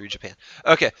D23 Japan.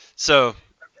 Okay, so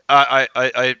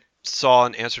I saw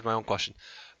and answered my own question,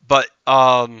 but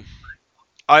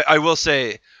I will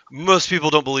say most people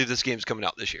don't believe this game's coming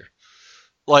out this year.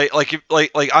 Like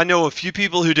I know a few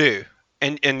people who do,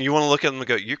 and you want to look at them and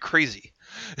go, "You're crazy."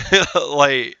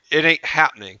 Like it ain't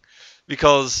happening,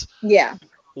 because Yeah.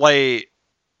 like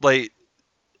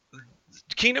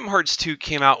Kingdom Hearts 2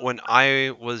 came out when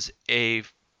I was I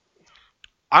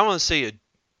want to say a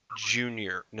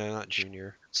junior, no, not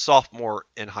junior, sophomore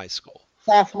in high school.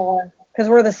 Sophomore, because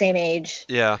we're the same age.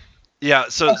 Yeah, yeah.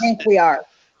 So I think we are.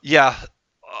 yeah,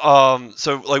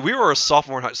 so like we were a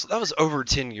sophomore in high school. That was over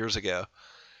 10 years ago.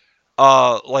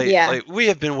 Yeah. Like we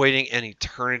have been waiting an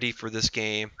eternity for this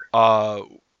game. The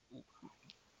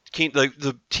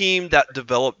team that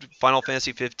developed Final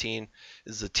Fantasy 15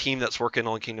 is the team that's working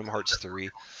on Kingdom Hearts 3.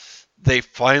 They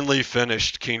finally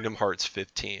finished Kingdom Hearts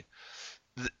 15.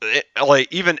 Like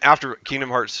even after Kingdom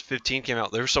Hearts 15 came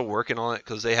out, they were still working on it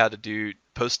because they had to do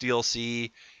post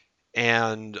DLC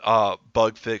and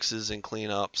bug fixes and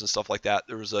cleanups and stuff like that.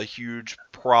 There was a huge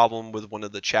problem with one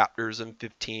of the chapters in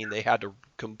 15. They had to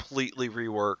completely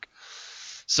rework.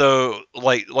 So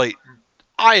like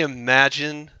I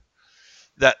imagine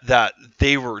that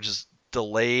they were just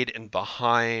delayed and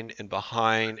behind and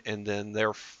behind, and then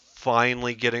they're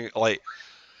finally getting like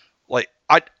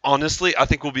I honestly I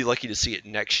think we'll be lucky to see it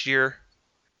next year.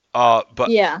 But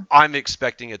Yeah. I'm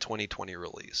expecting a 2020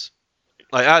 release.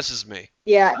 Like that's just me.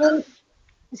 Yeah. And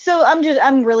so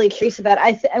I'm really curious about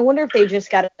it. I wonder if they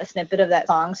just got a snippet of that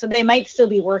song. So they might still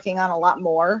be working on a lot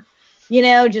more. You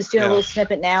know, just doing a little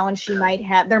snippet now, and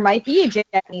there might be a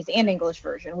Japanese and English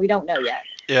version. We don't know yet.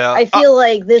 Yeah. I feel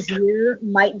like this year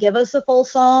might give us a full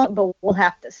song, but we'll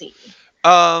have to see.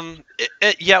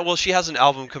 Yeah, well, she has an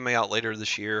album coming out later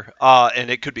this year, and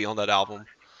it could be on that album.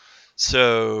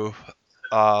 So,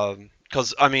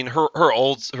 because I mean, her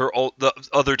the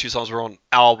other two songs were on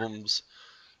albums,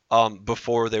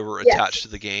 before they were attached to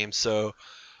the game. So,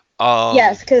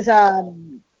 yes, because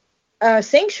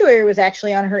Sanctuary was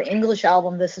actually on her English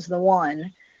album. This is the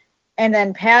one, and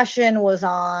then Passion was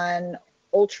on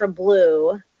Ultra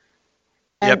Blue.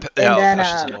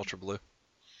 Passion's on Ultra Blue.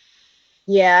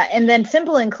 Yeah, and then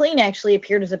Simple and Clean actually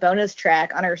appeared as a bonus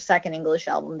track on her second English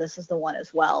album. This is the one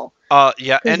as well.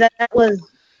 Yeah, and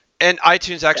and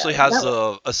iTunes actually has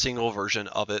a single version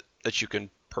of it that you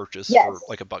can purchase for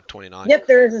like $1.29. Yep,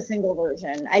 there is a single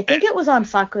version. I think it was on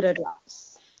Sakura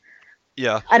Drops.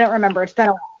 Yeah. I don't remember. It's been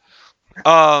a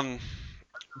while.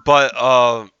 But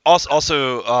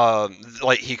also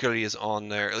like Hikari is on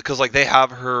there because like they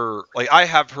have her, like I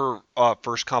have her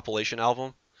first compilation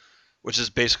album, which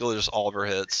is basically just all of her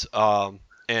hits. And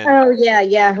oh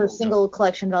yeah, her single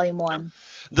collection volume 1.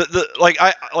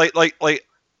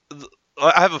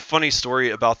 I have a funny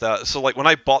story about that. So like when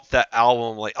I bought that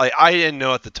album, like I didn't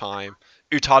know at the time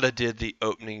Utada did the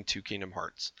opening to Kingdom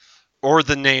Hearts, or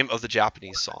the name of the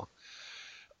Japanese song.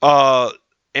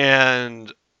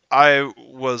 And I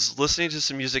was listening to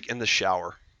some music in the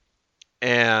shower,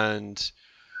 and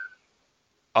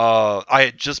I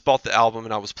had just bought the album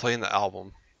and I was playing the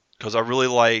album because I really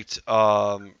liked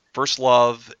First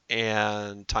Love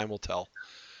and Time Will Tell.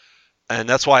 And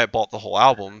that's why I bought the whole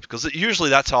album, because usually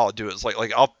that's how I'll do it. It's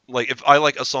like I'll like if I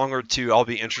like a song or two, I'll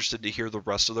be interested to hear the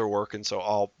rest of their work, and so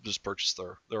I'll just purchase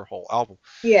their whole album.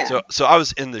 Yeah. So I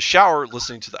was in the shower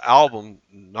listening to the album,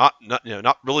 not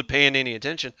really paying any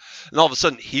attention, and all of a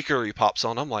sudden Hikari pops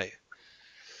on. I'm like,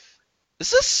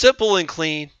 is this Simple and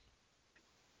Clean?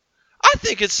 I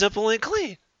think it's Simple and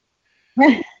Clean.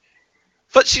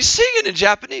 But she's singing in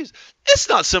Japanese. It's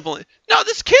not Simple. No,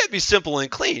 this can't be Simple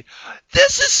and Clean.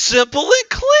 This is Simple and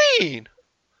Clean.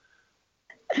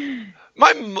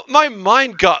 My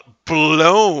mind got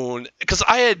blown because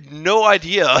I had no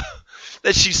idea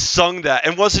that she sung that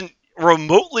and wasn't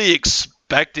remotely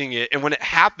expecting it. And when it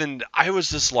happened, I was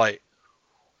just like,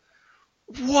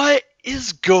 what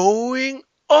is going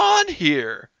on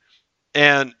here?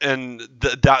 And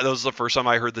that was the first time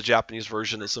I heard the Japanese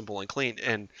version of Simple and Clean.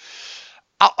 And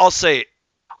I'll say,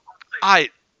 I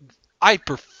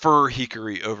prefer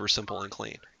Hikari over Simple and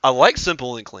Clean. I like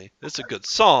Simple and Clean. It's a good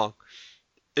song.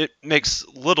 It makes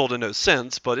little to no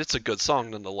sense, but it's a good song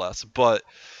nonetheless. But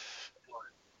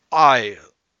I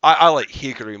like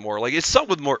Hikari more. Like it's sung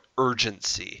with more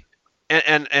urgency,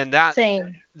 and that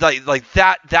same like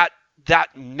that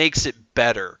makes it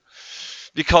better,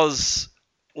 because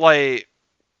like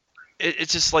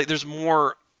it's just like there's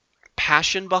more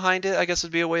passion behind it, I guess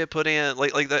would be a way of putting it.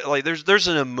 Like there's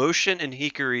an emotion in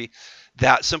Hikari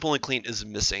that Simple and Clean is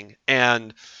missing,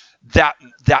 and that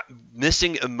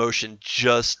missing emotion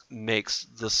just makes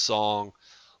the song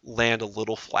land a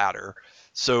little flatter.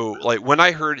 So like when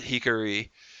I heard Hikari,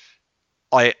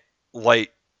 I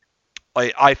like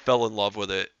I fell in love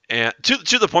with it, and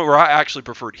to the point where I actually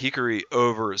preferred Hikari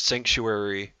over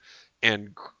Sanctuary,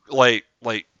 and like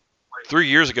 3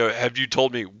 years ago, have you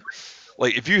told me,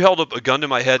 like, if you held up a gun to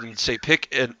my head and say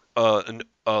pick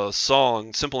a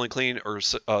song, Simple and Clean or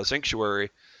Sanctuary,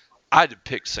 I'd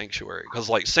pick Sanctuary because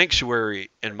like Sanctuary,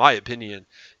 in my opinion,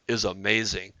 is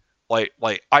amazing. Like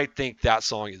I think that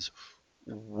song is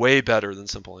way better than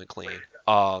Simple and Clean.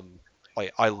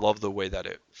 Like I love the way that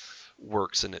it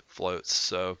works and it floats.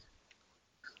 So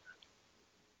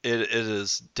it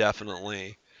is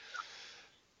definitely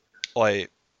like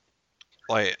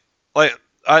like like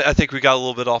I think we got a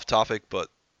little bit off topic, but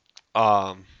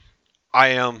um I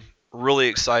am really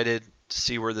excited to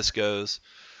see where this goes.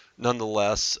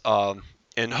 Nonetheless,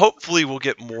 and hopefully we'll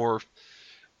get more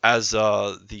as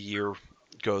the year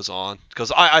goes on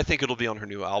because I think it'll be on her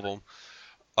new album.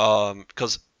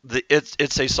 Because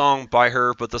it's a song by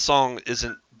her, but the song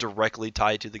isn't directly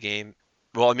tied to the game.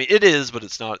 Well, I mean it is, but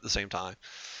it's not at the same time.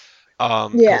 Yeah.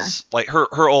 Because like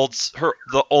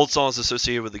the old songs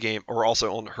associated with the game are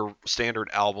also on her standard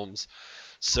albums.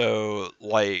 So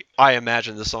like I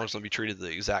imagine this song's gonna be treated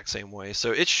the exact same way.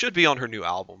 So it should be on her new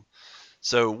album.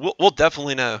 So we'll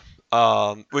definitely know.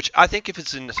 Which I think if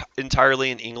it's entirely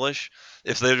in English,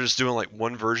 if they're just doing like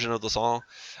one version of the song,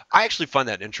 I actually find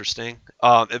that interesting.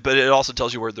 But it also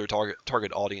tells you where their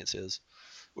target audience is,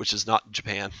 which is not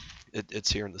Japan.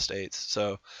 It's here in the States.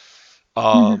 So,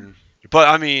 but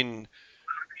I mean,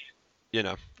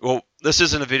 well, this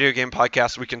isn't a video game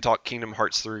podcast. We can talk Kingdom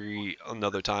Hearts 3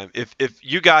 another time. If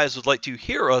you guys would like to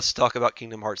hear us talk about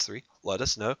Kingdom Hearts 3, let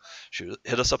us know.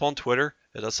 Hit us up on Twitter.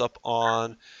 Hit us up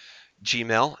on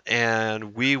Gmail,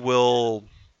 and we will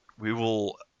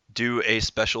do a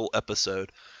special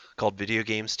episode called Video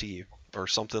Games to You or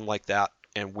something like that,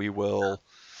 and we will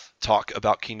talk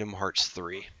about Kingdom Hearts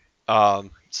 3.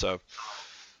 So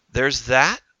there's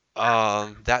that.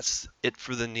 That's it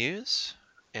for the news,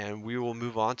 and we will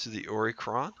move on to the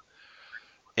Oricron.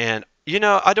 And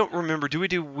I don't remember. Do we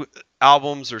do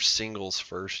albums or singles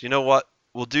first? You know what?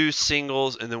 We'll do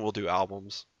singles and then we'll do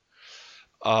albums.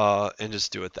 And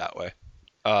just do it that way.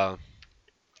 Uh,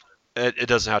 it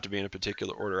doesn't have to be in a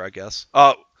particular order, I guess.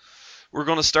 We're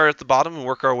going to start at the bottom and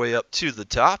work our way up to the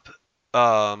top.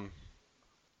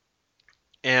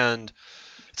 And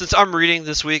since I'm reading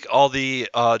this week, all the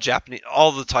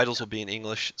titles will be in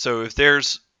English. So if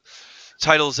there's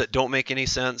titles that don't make any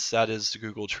sense, that is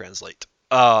Google Translate.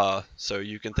 So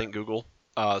you can thank Google.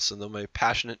 Send them a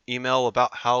passionate email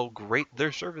about how great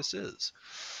their service is.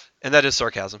 And that is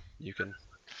sarcasm. You can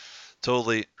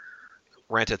totally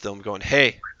rant at them going,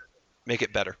 hey, make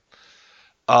it better.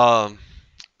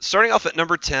 Starting off at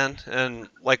number 10, and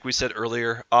like we said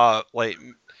earlier, like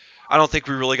I don't think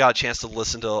we really got a chance to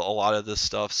listen to a lot of this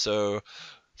stuff, so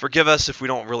forgive us if we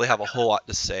don't really have a whole lot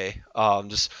to say.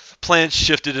 Just plans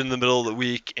shifted in the middle of the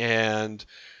week, and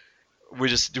we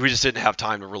just didn't have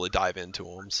time to really dive into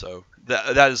them. So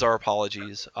that is our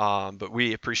apologies, but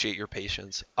we appreciate your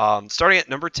patience. Starting at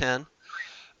number 10,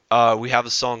 we have the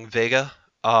song Vega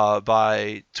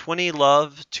by 20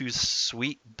 Love to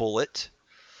Sweet Bullet,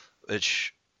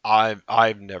 which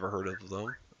I've never heard of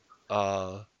them.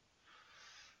 I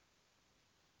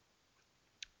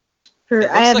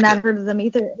have not heard of them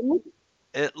either.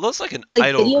 It looks like an like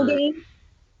idol video group. Game?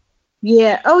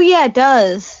 Yeah. Oh yeah, it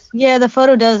does. Yeah, the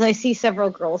photo does. I see several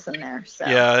girls in there. So.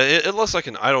 Yeah, it looks like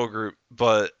an idol group,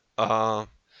 but yeah,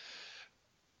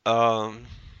 I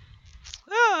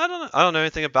don't know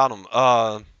anything about them.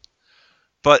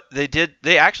 But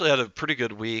they actually had a pretty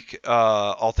good week,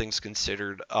 all things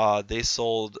considered. They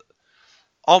sold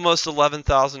almost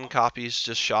 11,000 copies,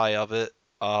 just shy of it.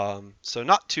 So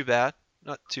not too bad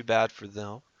for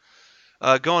them.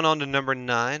 Going on to number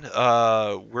 9,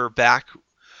 we're back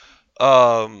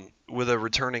with a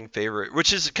returning favorite,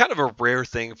 which is kind of a rare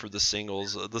thing for the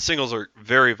singles. The singles are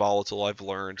very volatile, I've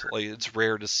learned. Like it's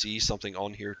rare to see something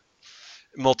on here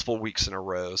multiple weeks in a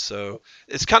row. So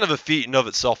it's kind of a feat in of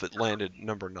itself. It landed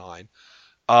number 9.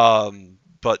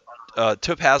 But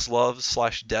Topaz Love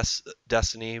 /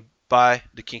 Destiny by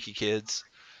the Kinky Kids.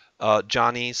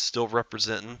 Johnny's still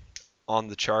representing on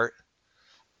the chart.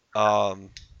 Did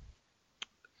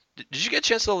you get a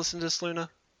chance to listen to this, Luna?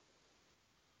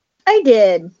 I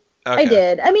did. Okay. I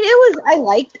did. I mean, it was. I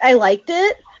liked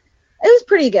it. It was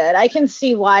pretty good. I can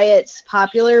see why it's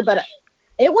popular, but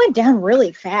it went down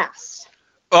really fast.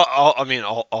 I mean,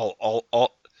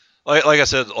 all like I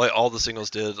said, like all the singles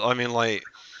did. I mean, like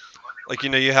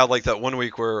you had like that one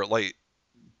week where like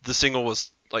the single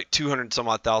was like 200 some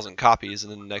odd thousand copies,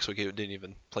 and then the next week it didn't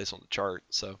even place on the chart.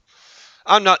 So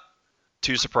I'm not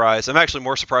too surprised. I'm actually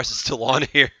more surprised it's still on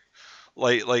here.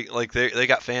 Like they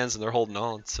got fans and they're holding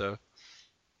on. So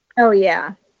Oh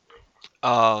yeah.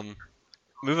 um,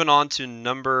 moving on to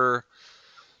number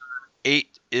 8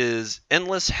 is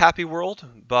Endless Happy World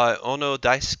by Ono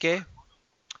Daisuke.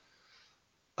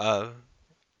 Uh,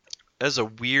 as a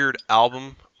weird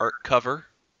album art cover,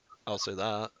 I'll say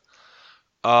that.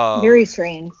 Very Um,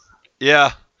 strange.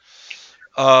 yeah.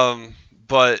 Um,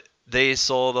 but they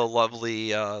sold a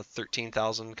lovely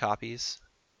 13,000 copies.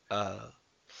 Uh,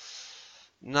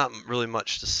 not really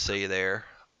much to say there.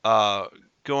 Uh,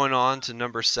 going on to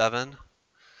number 7.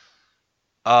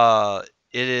 Uh,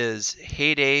 it is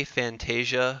Heyday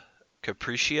Fantasia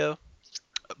Capriccio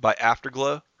by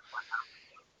Afterglow,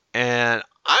 and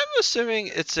I'm assuming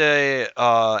it's a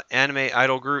anime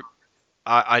idol group.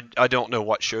 I don't know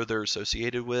what show they're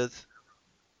associated with.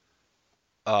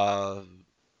 Uh,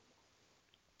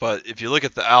 but if you look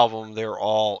at the album, they're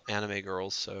all anime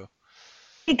girls. So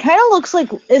It kind of looks like,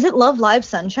 is it Love Live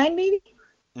Sunshine, maybe?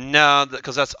 no,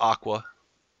 because that's Aqua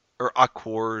or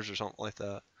Aquars or something like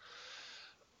that.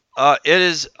 It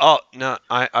is. Oh no,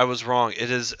 I was wrong. It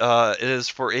is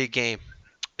for a game.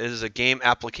 It is a game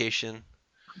application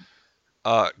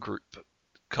group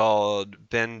called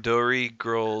Bandori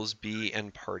Girls Be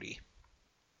and Party.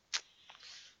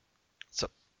 So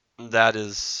that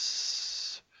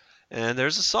is, and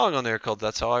there's a song on there called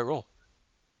 "That's How I Roll."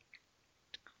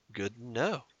 Good to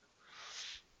know.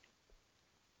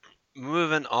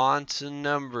 Moving on to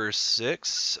number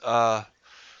 6.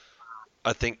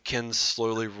 I think Ken's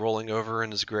slowly rolling over in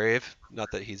his grave.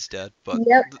 Not that he's dead, but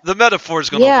Yep. the metaphor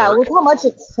is going to Yeah, work. look how much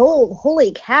it sold.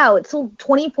 Holy cow, it sold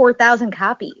 24,000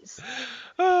 copies.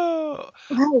 Oh,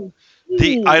 Oh,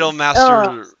 the jeez. Oh,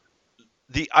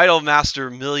 Idol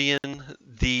Master Million,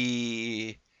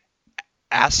 the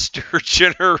Aster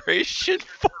Generation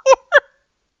 4.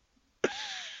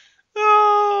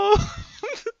 Oh.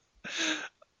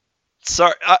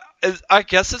 Sorry, I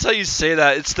guess that's how you say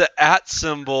that. It's the at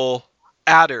symbol,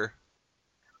 adder.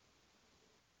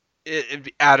 It'd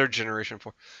be adder generation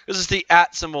 4. This is the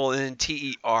at symbol and then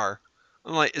TER.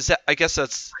 I'm like, is that? I guess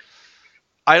that's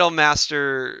Idol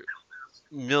Master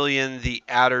Million, the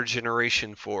adder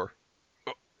generation 4.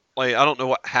 Like, I don't know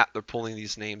what hat they're pulling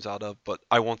these names out of, but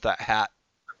I want that hat.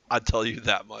 I'll tell you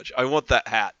that much. I want that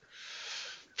hat.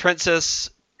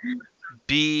 Princess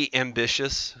Be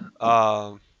Ambitious.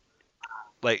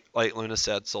 Like Luna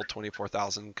said, sold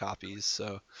 24,000 copies.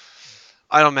 So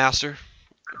Idol Master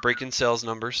breaking sales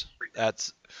numbers.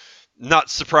 That's not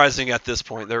surprising at this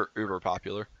point. They're uber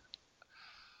popular.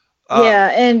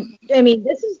 yeah, and I mean,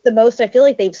 this is the most I feel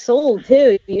like they've sold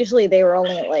too. Usually they were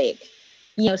only at like,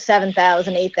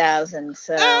 7,000, 8,000.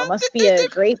 So must be a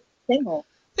great single.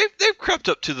 They've crept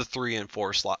up to the 3 and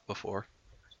 4 slot before.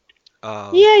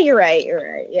 Yeah, you're right.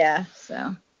 You're right. Yeah.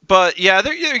 So. But yeah,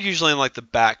 they're usually in like the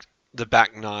back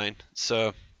 9.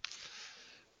 So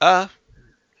uh,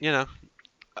 you know,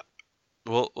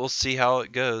 we'll see how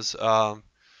it goes.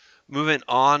 Moving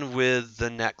on with the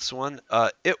next one.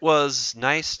 It was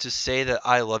nice to say that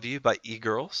I love you by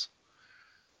E-Girls.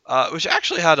 Which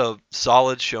actually had a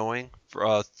solid showing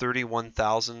for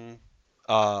 31,000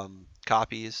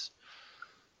 copies.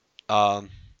 Um,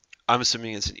 I'm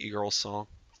assuming it's an E-Girls song.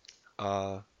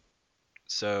 Uh,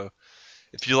 so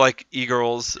if you like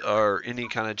E-Girls or any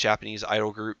kind of Japanese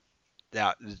idol group,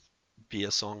 that would be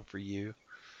a song for you.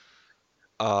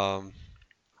 Um,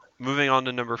 moving on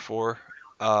to number 4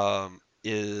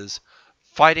 is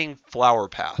Fighting Flower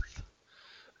Path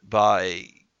by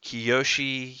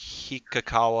Kiyoshi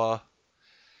Hikakawa.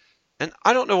 And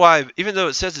I don't know why, even though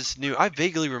it says it's new, I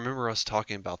vaguely remember us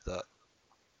talking about that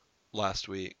last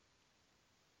week.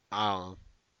 I don't know.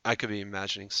 I could be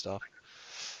imagining stuff.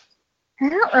 I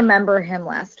don't remember him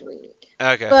last week,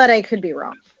 Okay. but I could be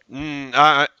wrong.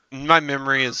 My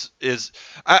memory is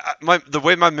the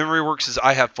way my memory works is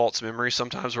I have false memory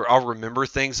sometimes where I'll remember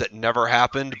things that never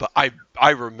happened, but I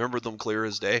remember them clear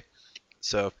as day.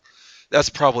 So that's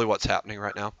probably what's happening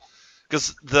right now.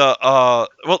 Because the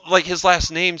well, like his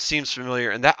last name seems familiar,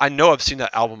 and that I know I've seen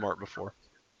that album art before.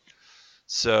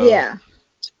 So Yeah.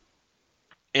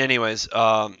 anyways,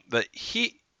 but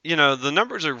the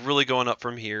numbers are really going up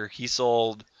from here. He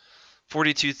sold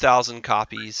 42,000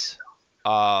 copies.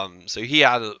 So he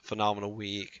had a phenomenal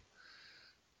week.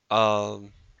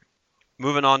 Moving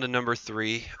on to number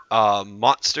 3,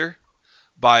 Monster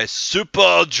by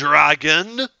Super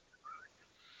Dragon.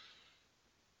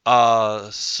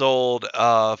 Sold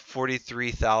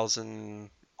 43,000,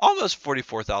 almost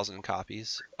 44,000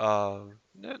 copies.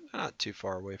 Not too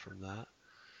far away from that.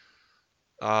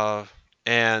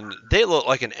 And they look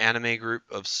like an anime group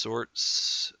of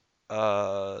sorts.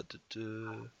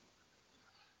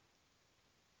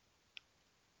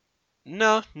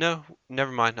 No, no,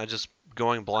 never mind. I just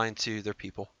going blind to their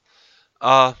people.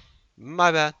 Uh,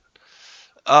 my bad.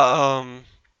 Um,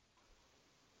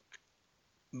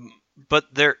 but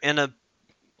they're in a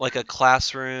like a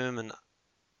classroom, and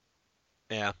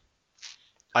yeah,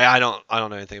 I don't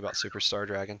know anything about Superstar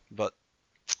Dragon, but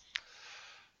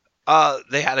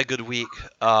they had a good week.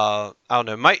 I don't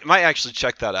know, might actually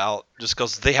check that out just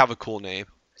because they have a cool name.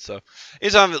 So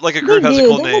anytime like a group They has a do.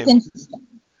 cool They look name, interesting.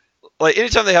 like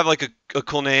anytime they have like a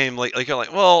cool name, like you're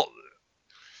like, well,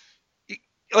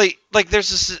 like there's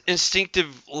this instinctive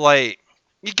like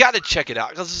you got to check it out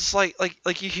because it's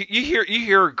like you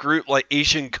hear a group like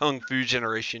Asian Kung Fu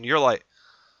Generation, you're like,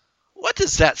 what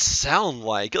does that sound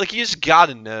like? Like you just got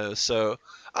to know. So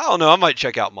I don't know. I might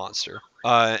check out Monster,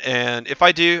 and if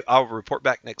I do, I'll report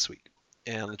back next week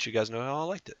and let you guys know how I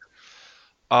liked it.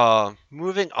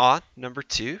 Moving on, number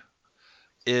 2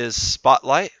 is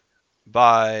Spotlight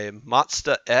by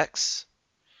Mazda X.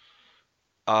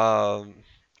 Um,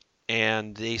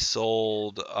 and they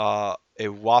sold a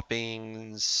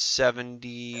whopping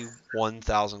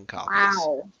 71,000 copies.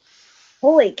 Wow.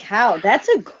 Holy cow. That's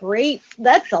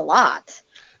a lot.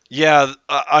 Yeah,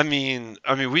 I mean,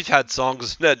 we've had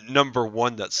songs that number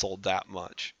 1 that sold that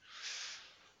much.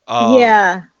 Um,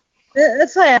 Yeah.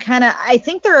 That's why I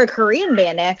think they're a Korean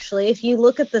band actually. If you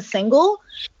look at the single,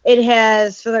 it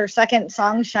has for their second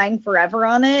song Shine Forever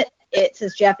on it. It's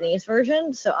his Japanese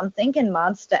version, so I'm thinking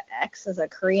Monsta X is a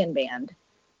Korean band.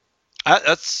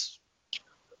 that's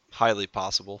highly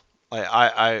possible.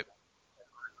 I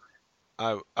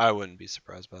wouldn't be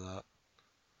surprised by that.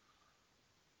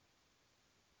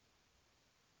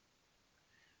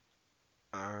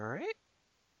 All right.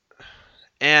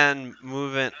 And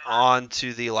moving on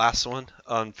to the last one,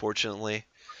 unfortunately,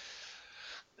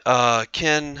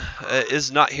 Ken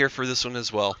is not here for this one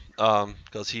as well,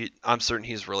 because I'm certain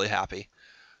he's really happy.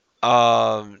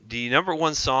 The number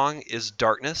 1 song is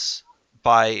 "Darkness"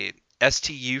 by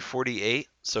STU48.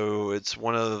 So it's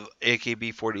one of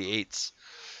AKB48's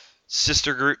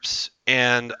sister groups,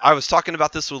 and I was talking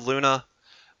about this with Luna.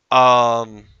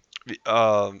 Um,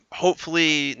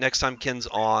 Hopefully next time Ken's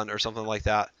on or something like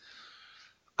that,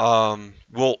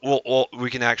 we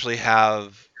can actually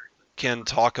have Ken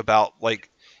talk about like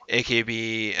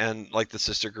AKB and like the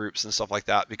sister groups and stuff like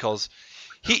that because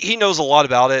he knows a lot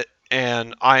about it,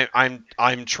 and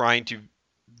I'm trying to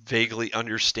vaguely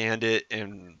understand it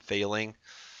and failing.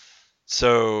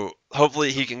 So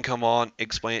hopefully he can come on,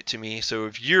 explain it to me. So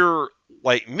if you're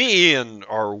like me and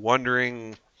are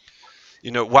wondering,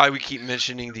 why we keep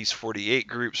mentioning these 48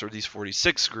 groups or these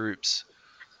 46 groups,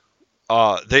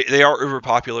 they are uber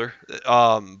popular.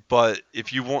 But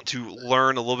if you want to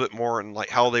learn a little bit more and like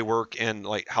how they work and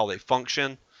like how they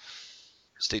function,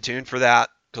 stay tuned for that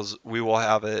because we will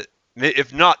have it.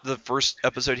 If not the first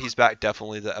episode he's back,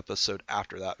 definitely the episode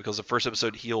after that because the first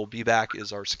episode he'll be back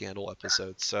is our scandal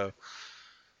episode. So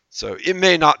it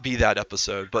may not be that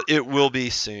episode, but it will be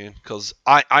soon because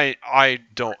I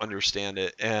don't understand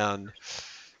it and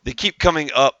they keep coming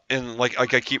up and like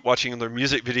I keep watching their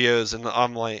music videos and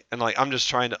I'm just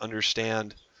trying to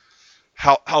understand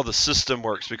how the system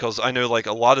works because I know like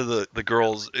a lot of the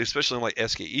girls, especially in like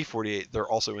SKE48, they're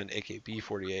also in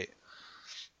AKB48.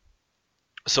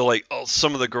 So like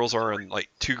some of the girls are in like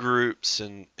 2 groups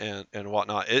and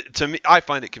whatnot. To me, I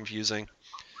find it confusing.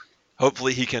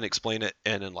 Hopefully he can explain it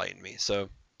and enlighten me. So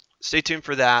stay tuned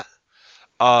for that.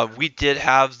 We did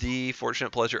have the fortunate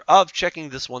pleasure of checking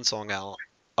this one song out.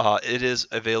 It is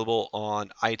available on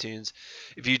iTunes.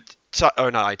 If you or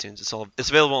not iTunes, it's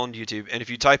available on YouTube. And if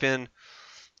you type in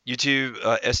YouTube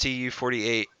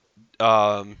STU48,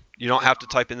 you don't have to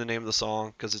type in the name of the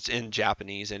song because it's in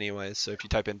Japanese anyways. So if you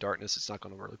type in Darkness, it's not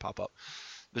going to really pop up.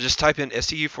 But just type in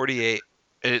STU48,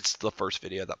 and it's the first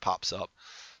video that pops up.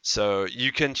 So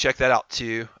you can check that out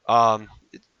too.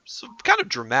 It's kind of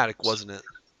dramatic, wasn't it,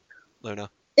 Luna?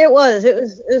 It was. It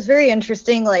was very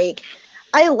interesting. Like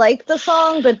I liked the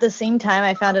song, but at the same time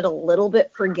I found it a little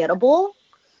bit forgettable.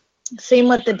 Same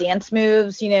with the dance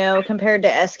moves, compared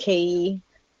to SKE.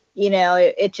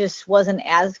 It just wasn't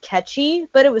as catchy,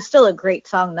 but it was still a great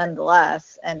song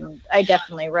nonetheless. And I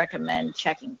definitely recommend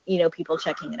people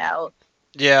checking it out.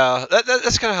 Yeah,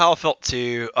 that's kind of how I felt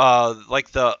too.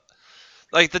 Like the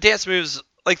dance moves,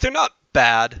 like they're not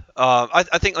bad. I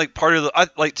think like part of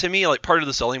to me like part of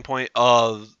the selling point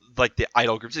of like the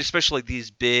idol groups, especially like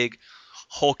these big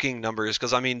hulking numbers,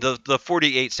 because I mean the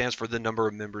 48 stands for the number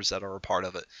of members that are a part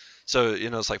of it. So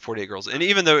it's like 48 girls, and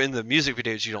even though in the music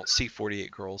videos you don't see 48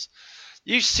 girls,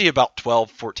 you see about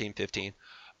 12, 14, 15.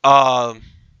 Um,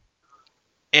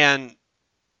 And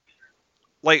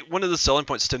like one of the selling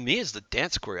points to me is the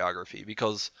dance choreography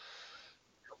because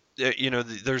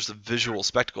there's the visual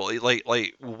spectacle.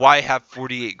 Like why have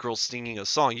 48 girls singing a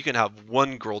song? You can have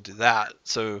one girl do that.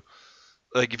 So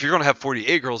like if you're gonna have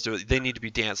 48 girls do it, they need to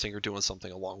be dancing or doing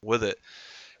something along with it.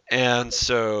 And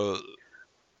so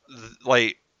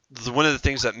like one of the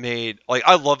things that made like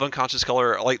I love Unconscious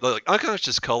Color. Like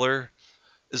Unconscious Color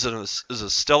is a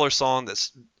stellar song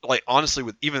that's like honestly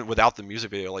with even without the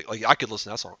music video like I could listen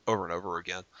to that song over and over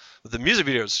again. But the music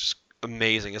video is just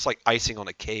amazing. It's like icing on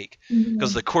a cake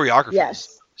because the choreography is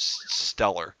Yes.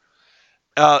 stellar.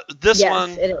 This Yes,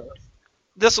 one it is.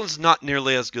 this one's not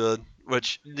nearly as good,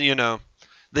 which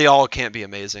they all can't be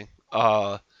amazing.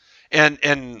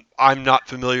 And I'm not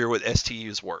familiar with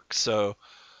STU's work, so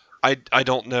I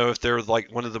don't know if they're like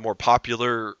one of the more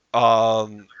popular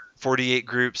 48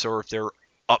 groups or if they're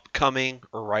upcoming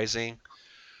or rising.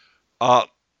 Uh,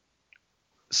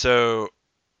 so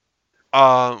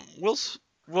we'll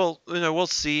we'll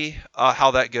see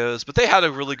how that goes. But they had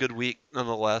a really good week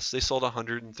nonetheless. They sold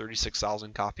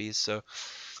 136,000 copies, so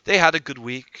they had a good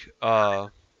week.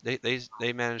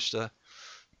 They managed to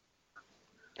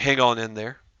hang on in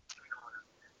there.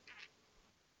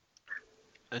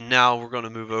 And now we're going to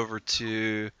move over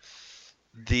to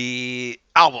the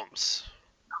albums.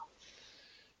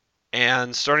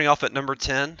 And starting off at number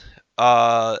 10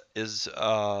 is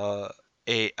a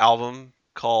album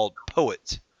called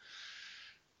Poet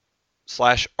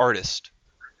 / Artist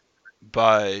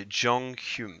by Jung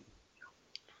Hyun,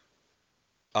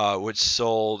 which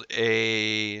sold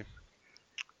a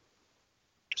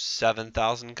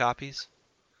 7,000 copies.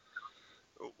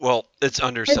 Well, it's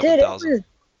under It did. 7,000.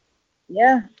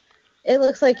 Yeah. It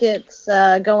looks like it's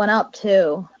going up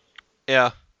too.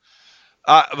 Yeah,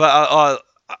 but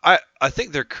I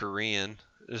think they're Korean,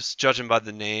 just judging by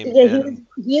the name. Yeah, And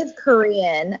he is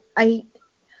Korean. I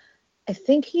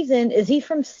think he's in. Is he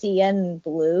from CN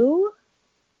Blue?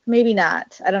 Maybe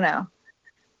not. I don't know.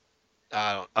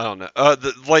 I don't know.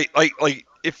 Like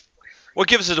if what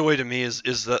gives it away to me is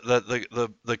that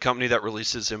the company that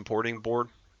releases importing board.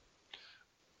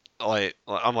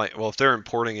 I'm like, well, if they're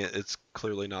importing it, it's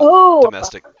clearly not Oh,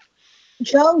 domestic.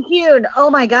 Jung Hyun.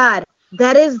 Oh my God,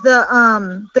 that is the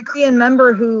Korean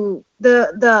member who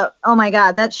the oh my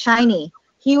God, that's Shiny.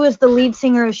 He was the lead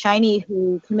singer of Shiny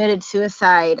who committed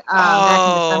suicide back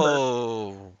in December.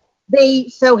 Oh,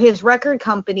 So his record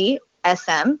company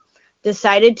SM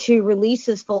decided to release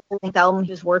his full length album he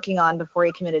was working on before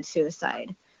he committed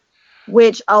suicide,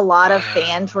 which a lot of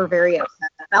fans were very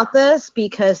upset about this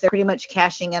because they're pretty much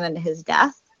cashing in on his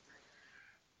death.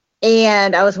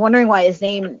 And I was wondering why his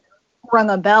name rung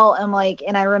a bell.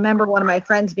 And I remember one of my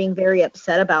friends being very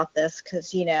upset about this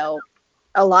because,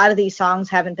 a lot of these songs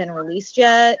haven't been released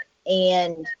yet.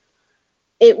 And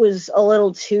it was a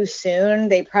little too soon.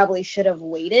 They probably should have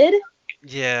waited.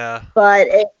 yeah. But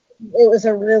it was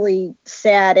a really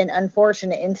sad and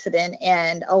unfortunate incident.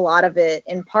 And a lot of it,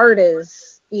 in part,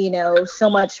 is, so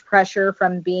much pressure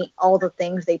from all the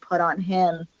things they put on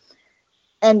him.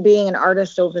 And being an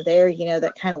artist over there,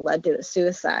 that kind of led to a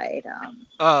suicide.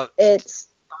 It's,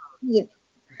 Do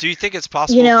you think it's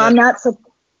possible? I'm not so.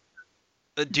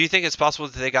 Do you think it's possible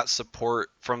that they got support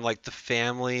from like the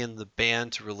family and the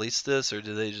band to release this, or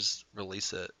did they just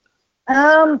release it?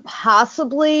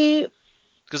 Possibly.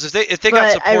 Because if they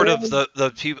got support really, of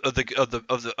the people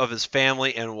of his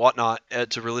family and whatnot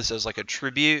to release it as like a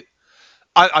tribute,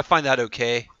 I find that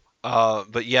okay.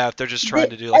 But yeah, if they're just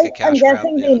trying to do like a cash I'm grab,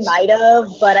 guessing they might have,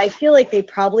 but I feel like they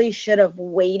probably should have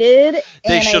waited.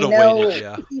 They and should I have know waited,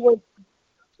 yeah.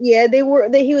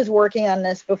 He was working on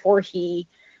this before he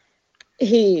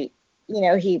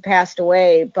passed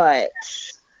away, but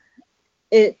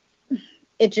it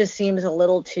just seems a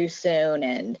little too soon,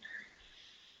 and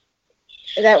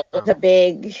that was a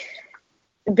big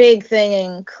thing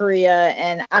in Korea.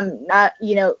 And I'm not,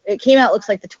 it came out, looks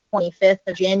like the 25th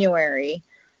of January,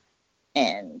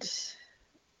 and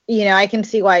I can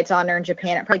see why it's on there in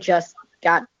Japan. It probably just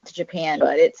got to Japan,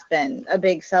 but it's been a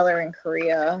big seller in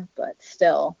Korea. But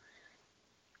still,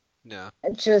 yeah,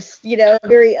 it's just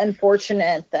very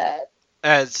unfortunate that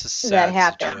it's a sad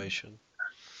happened. situation.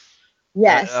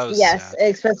 Yes, yes, sad.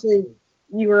 Especially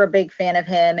you were a big fan of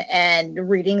him, and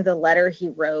reading the letter he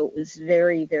wrote was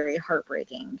very, very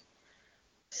heartbreaking.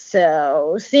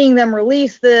 So seeing them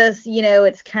release this,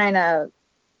 it's kind of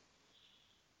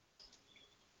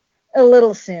a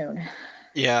little soon.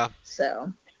 Yeah.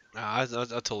 So. I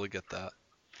totally get that.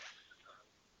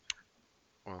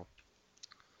 Well,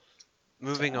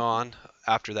 moving on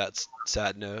after that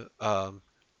sad note.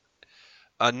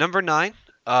 Number 9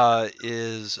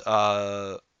 is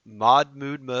Mod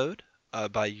Mood Mode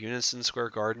by Unison Square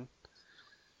Garden,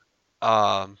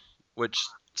 um, which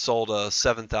sold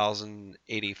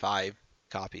 7,085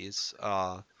 copies.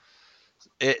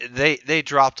 They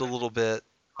dropped a little bit.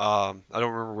 I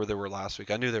don't remember where they were last week.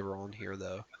 I knew they were on here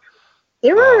though.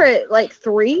 They were Um, at like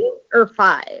 3 or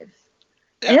 5.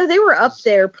 I yeah, know they were up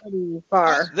there pretty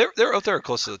far. they're up there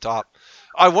close to the top.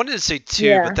 I wanted to say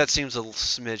 2, but Yeah. that seems a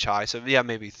smidge high. So yeah,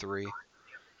 maybe 3.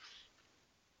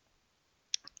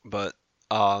 But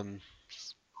yeah,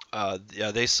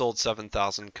 they sold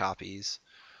 7,000 copies.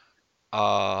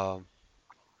 Uh,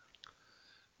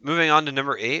 moving on to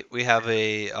number 8, we have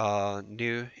a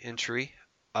new entry.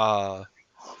 Uh,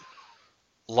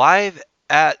 Live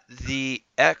at the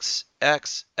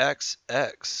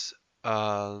XXXX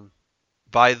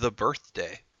by The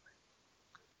Birthday.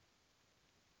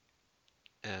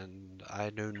 And I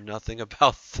know nothing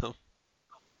about them,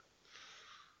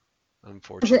 It's an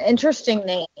unfortunately. interesting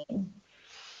name.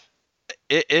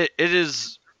 It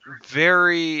is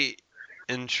very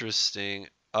interesting.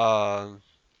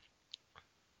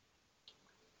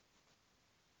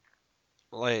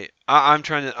 I'm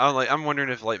trying to I'm wondering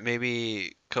if like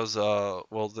maybe because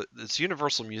well it's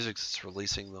Universal Music that's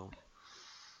releasing them.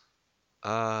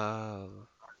 Uh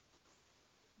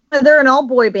They're an all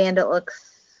boy band, it looks.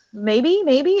 Maybe.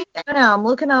 I don't know. I'm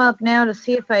looking them up now to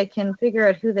see if I can figure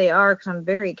out who they are because I'm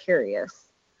very curious.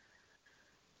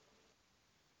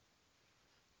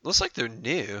 looks like they're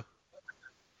new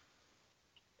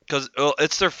because well,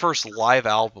 it's their first live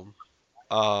album.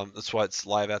 That's why it's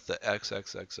live at the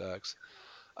XXXX.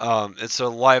 It's a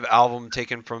live album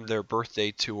taken from their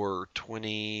birthday tour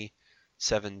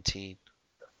 2017.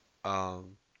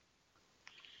 Um,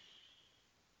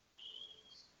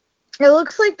 It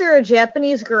looks like they're a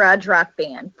Japanese garage rock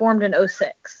band formed in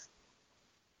 '06.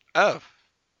 oh,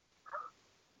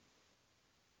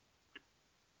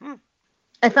 hmm,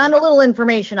 I found a little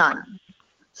information on them.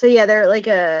 So yeah, they're like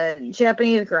a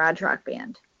Japanese garage rock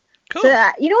band. cool. So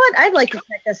you know what? I'd like to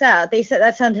check this out. They said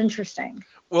that sounds interesting.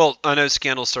 Well, I know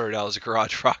Scandal started out as a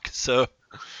garage rock, so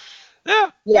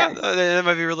yeah, Yes. that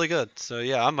might be really good. So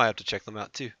yeah, I might have to check them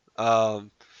out too.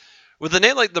 With a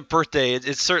name like The Birthday,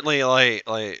 it's certainly like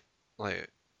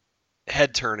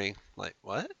head turning. Like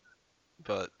what?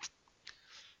 But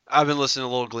I've been listening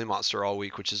to Little Glee Monster all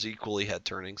week, which is equally head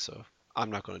turning. So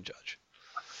I'm not going to judge.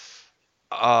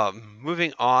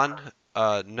 Moving on,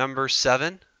 number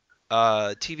 7,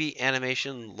 TV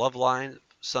animation Love Line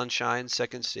Sunshine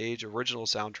Second Stage original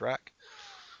soundtrack.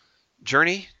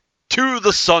 Journey to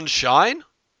the Sunshine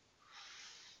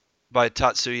by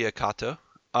Tatsuya Kato.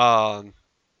 Um,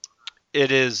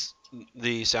 it is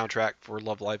the soundtrack for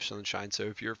Love Live Sunshine. So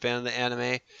if you're a fan of the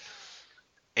anime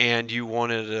and you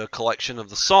wanted a collection of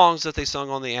the songs that they sung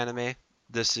on the anime,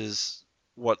 this is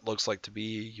what looks like to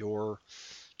be your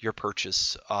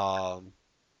purchase.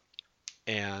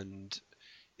 And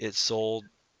it sold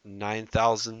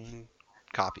 9,000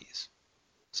 copies.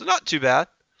 So not too bad.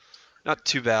 Not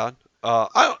too bad.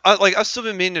 I've still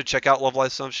been meaning to check out Love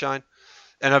Live Sunshine,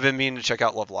 and I've been meaning to check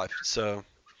out Love Live. So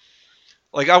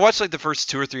like I watched like the first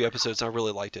 2 or 3 episodes and I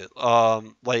really liked it.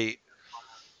 Like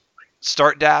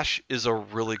Start Dash is a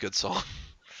really good song.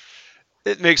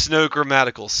 It makes no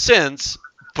grammatical sense,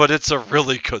 but it's a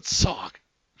really good song.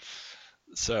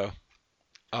 So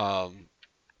um,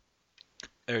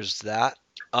 there's that.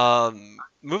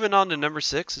 Moving on to number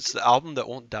 6, it's the album that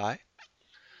won't die.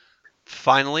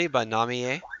 Finally by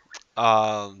Namie.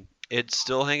 It's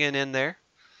still hanging in there.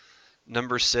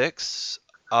 Number 6,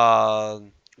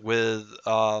 with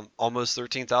almost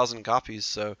 13,000 copies.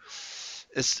 So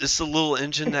it's the little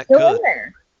engine It's that still in could.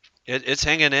 there. It's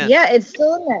hanging in. Yeah, it's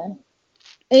still in there.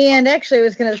 And actually, I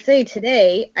was going to say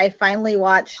today, I finally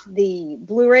watched the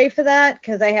Blu-ray for that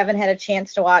because I haven't had a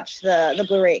chance to watch the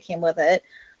Blu-ray it came with it.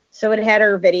 So it had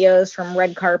her videos from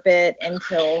Red Carpet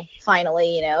until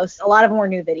finally, a lot of them were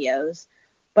new videos.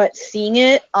 But seeing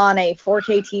it on a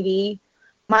 4K TV,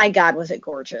 my God, was it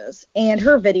gorgeous. And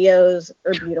her videos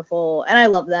are beautiful, and I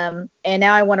love them. And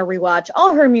now I want to rewatch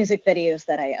all her music videos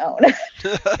that I own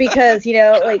because,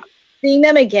 like, seeing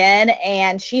them again,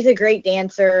 and she's a great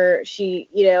dancer. She,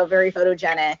 very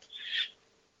photogenic.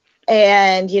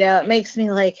 And, it makes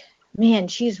me like, man,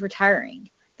 she's retiring.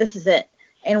 This is it.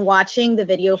 And watching the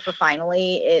video for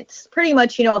Finally, it's pretty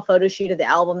much, a photo shoot of the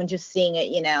album and just seeing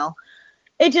it,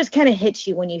 it just kind of hits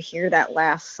you when you hear that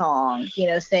last song,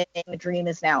 saying the dream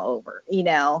is now over.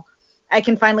 I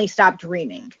can finally stop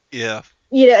dreaming. Yeah.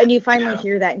 And you finally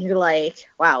hear that and you're like,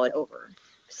 wow, it's over.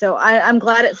 So I'm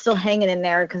glad it's still hanging in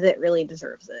there because it really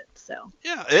deserves it. So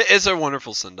Yeah, it's a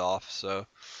wonderful send off. So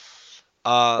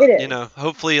It is.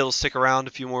 Hopefully it'll stick around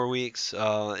a few more weeks.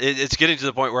 It's getting to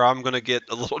the point where I'm gonna get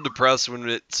a little depressed when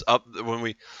it's up, when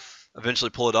we eventually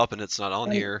pull it up and it's not on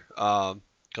And here.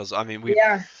 Because I mean,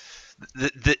 yeah,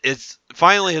 it's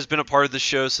finally has been a part of the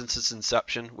show since its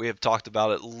inception. We have talked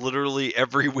about it literally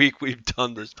every week we've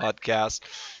done this podcast.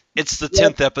 It's the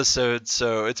yep, 10th episode,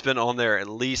 so it's been on there at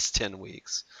least 10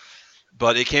 weeks.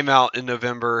 But it came out in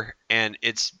November, and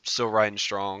it's still riding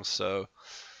strong. So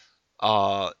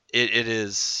it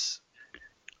is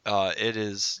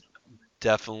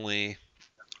definitely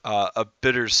a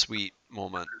bittersweet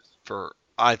moment for,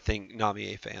 I think,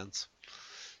 Namie fans.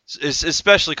 It's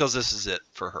especially because this is it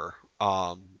for her.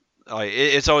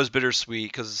 It's always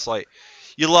bittersweet because it's like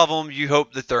you love them, you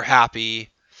hope that they're happy,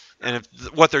 and if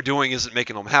what they're doing isn't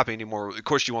making them happy anymore, of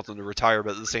course you want them to retire.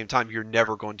 But at the same time, you're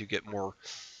never going to get more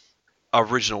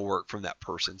original work from that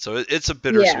person. So it's a yeah,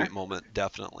 bittersweet moment,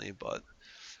 definitely. But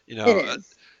you it know, uh,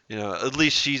 is. at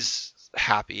least she's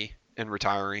happy and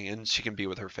retiring, and she can be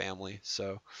with her family.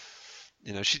 So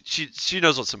she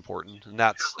knows what's important, and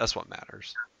that's what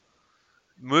matters.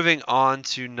 Moving on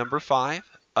to number 5,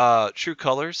 True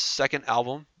Colors, second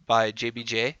album by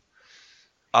JBJ.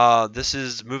 This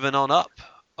is moving on up.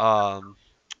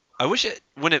 I wish it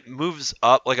when it moves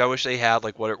up, like I wish they had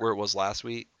like where it was last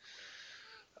week.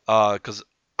 Because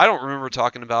I don't remember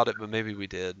talking about it, but maybe we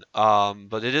did.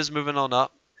 But it is moving on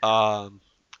up.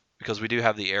 Because we do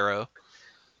have the arrow.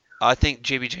 I think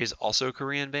JBJ is also a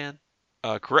Korean band.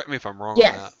 Correct me if I'm wrong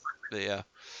on that. Yes, But yeah.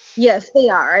 yes, they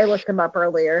are. I looked them up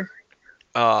earlier.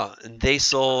 And they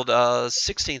sold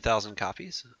 16,000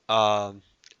 copies.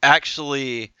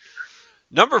 Actually,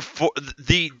 number 4,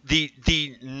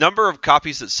 the number of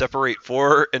copies that separate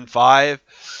 4 and 5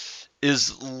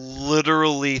 is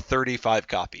literally 35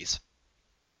 copies.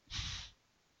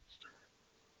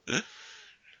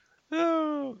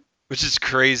 Which is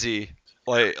crazy.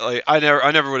 Like I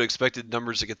never would have expected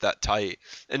numbers to get that tight.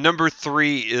 And number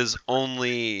 3 is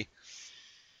only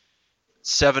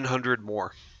 700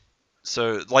 more.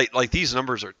 So like these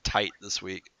numbers are tight this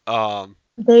week.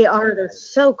 They are. They're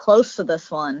so close to this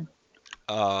one.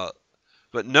 Uh,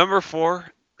 but number 4,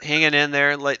 hanging in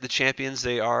there like the champions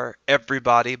they are,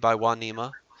 Everybody by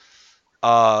Wanima,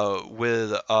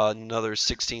 with another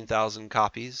 16,000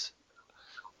 copies.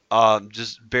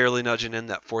 Just barely nudging in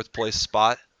that 4th place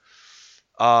spot.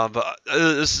 But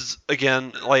this is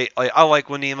again like I like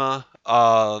Wanima.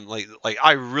 Like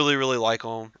I really like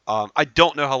them. I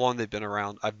don't know how long they've been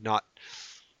around. I've not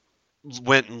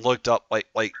went and looked up like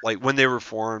when they were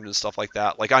formed and stuff like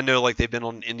that. Like I know like they've been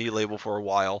on an indie label for a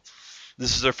while.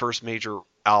 This is their first major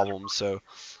album, so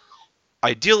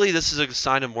ideally this is a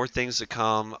sign of more things to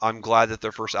come. I'm glad that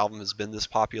their first album has been this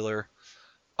popular.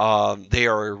 They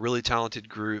are a really talented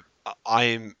group.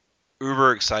 I'm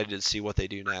uber excited to see what they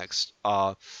do next.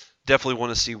 Definitely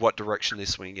want to see what direction they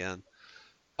swing in.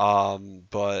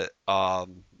 But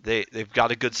they've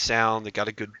got a good sound. They got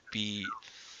a good beat.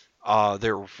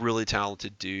 They're really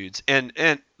talented dudes, and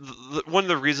one of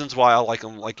the reasons why I like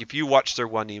them, like if you watch their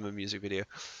Wanima music video,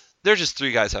 they're just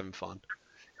 3 guys having fun,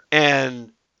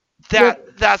 and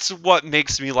Yep. that's what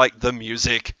makes me like the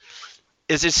music.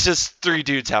 Is it's just 3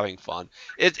 dudes having fun.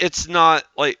 It's not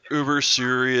like uber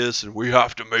serious and we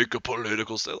have to make a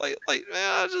political stuff. Like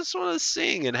man, I just want to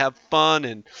sing and have fun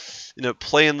and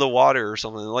play in the water or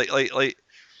something. Like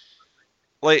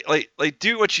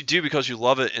do what you do because you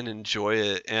love it and enjoy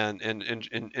it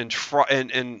and try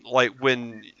and like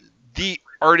when the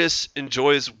artist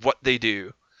enjoys what they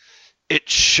do, it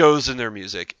shows in their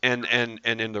music and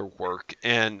in their work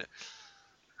and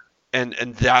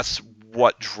that's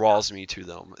what draws me to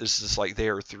them. It's just like they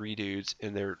are 3 dudes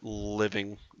and they're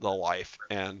living the life,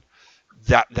 and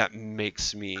that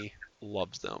makes me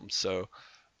love them. So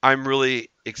I'm really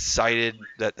excited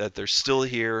that they're still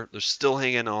here. They're still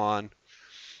hanging on.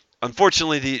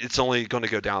 Unfortunately, it's only going to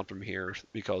go down from here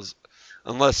because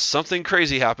unless something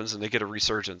crazy happens and they get a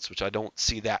resurgence, which I don't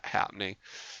see that happening.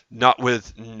 Not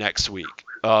with next week.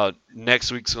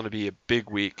 Next week's going to be a big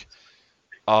week,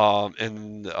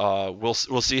 and we'll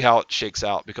see how it shakes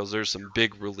out because there's some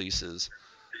big releases.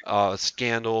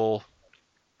 Scandal,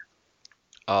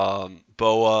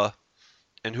 Boa,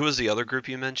 and who was the other group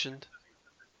you mentioned?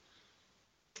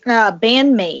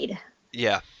 Bandmade.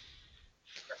 Yeah.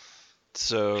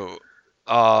 So,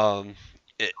 um,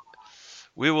 it,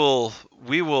 we will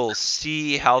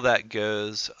see how that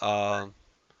goes.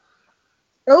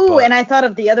 Oh, But and I thought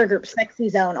of the other group, Sexy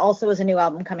Zone, also has a new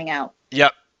album coming out.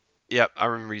 yep, I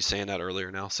remember you saying that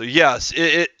earlier now. So yes,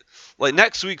 it like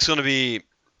next week's gonna be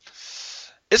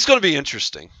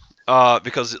interesting.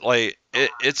 Because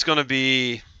it's gonna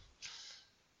be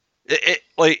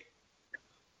like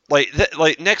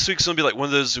like next week's gonna be like one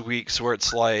of those weeks where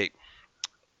it's like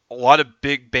a lot of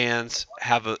big bands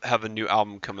have a new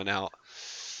album coming out.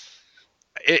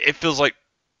 It feels like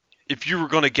if you were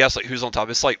gonna guess like who's on top,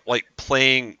 it's like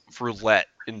playing roulette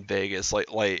in Vegas.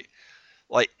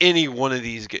 Like any one of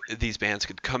these bands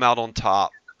could come out on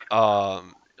top.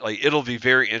 Like it'll be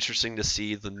very interesting to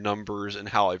see the numbers and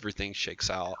how everything shakes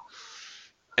out.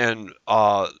 And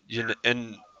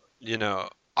you know,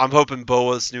 I'm hoping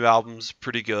Boa's new album's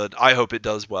pretty good. I hope it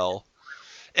does well.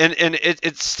 And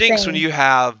it stinks when Same. you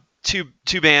have two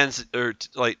bands or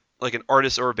like an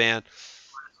artist or a band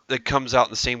that comes out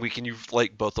in the same week and you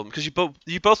like both of them because you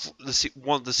both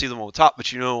want to see them on the top,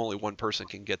 but you know only one person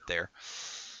can get there. Yep.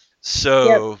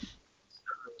 So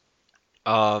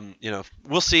you know,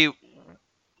 we'll see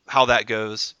how that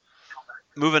goes.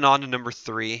 Moving on to number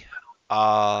 3,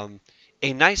 A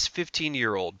Nice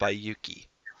 15-Year-Old by Yuki.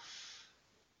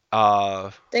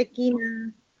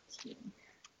 Dekina.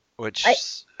 Which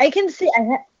I can say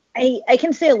I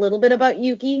can say a little bit about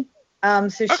Yuki. So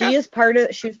okay. she was part of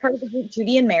the group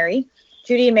Judy and Mary.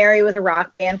 Judy and Mary was a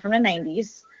rock band from the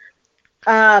 90s.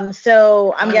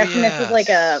 So I'm guessing this is like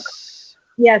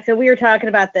so we were talking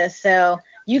about this. So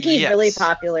Yuki's really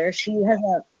popular. She has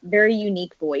a very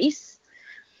unique voice.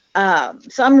 So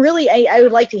I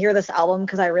would like to hear this album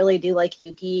because I really do like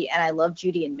Yuki and I love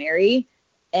Judy and Mary.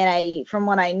 And from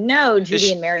what I know,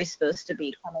 Judy and Mary's supposed to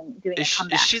be doing a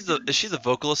comeback. Is she the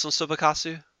vocalist on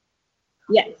Sobakasu?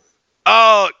 Yes.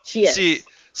 Oh, she is.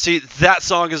 See, that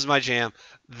song is my jam.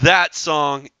 That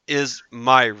song is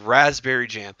my raspberry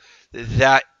jam.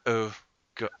 I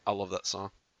love that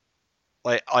song.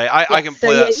 I can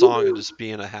play that song and just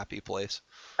be in a happy place.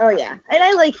 Oh yeah, and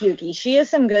I like Yuki. She has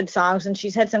some good songs and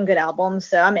she's had some good albums,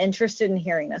 so I'm interested in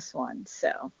hearing this one.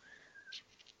 So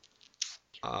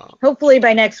hopefully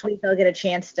by next week I'll get a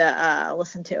chance to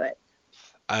listen to it.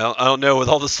 I don't know, with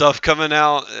all the stuff coming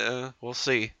out, we'll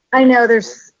see. I know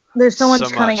there's so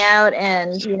much coming out,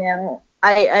 and you know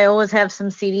I always have some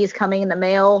CDs coming in the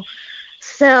mail.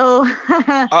 So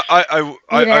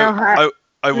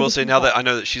I will say, now that I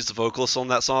know that she's the vocalist on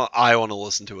that song, I want to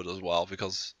listen to it as well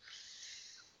because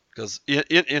you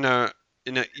know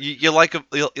you like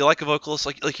a vocalist,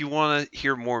 like you want to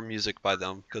hear more music by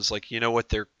them because like you know what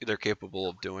they're capable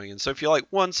of doing. And so if you like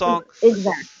one song,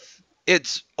 exactly,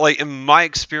 it's like, in my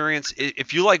experience,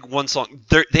 if you like one song,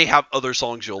 they have other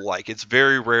songs you'll like. It's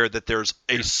very rare that there's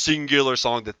a singular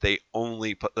song that that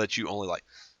you only like.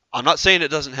 I'm not saying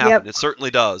it doesn't happen. Yep. It certainly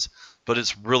does, but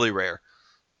it's really rare.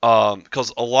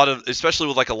 Because especially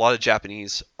with like a lot of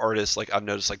Japanese artists, like I've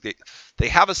noticed, like they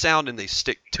have a sound and they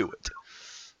stick to it.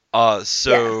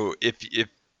 So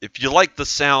if you like the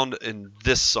sound in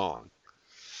this song,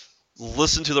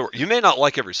 listen to you may not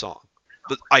like every song,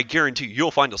 but I guarantee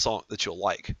you'll find a song that you'll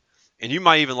like, and you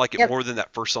might even like it more than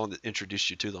that first song that introduced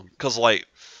you to them. Because like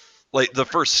the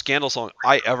first Scandal song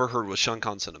I ever heard was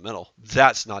Shunkan Sentimental.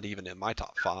 That's not even in my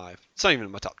top 5. It's not even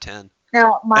in my top 10.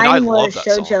 No, mine was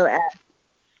Shoujo S.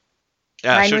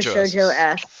 Yeah, mine was Shoujo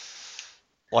S.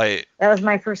 Like that was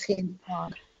my first Scandal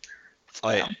song. So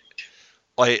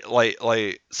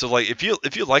like if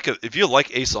you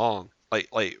like a song, like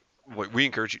we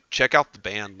encourage you, check out the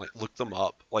band, like look them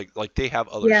up, like they have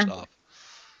other stuff.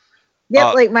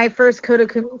 Yep, like my first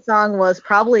Kodakumi song was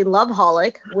probably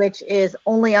Loveholic, which is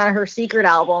only on her Secret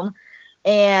album,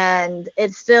 and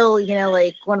it's still, you know,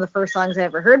 like one of the first songs I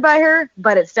ever heard by her,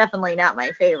 but it's definitely not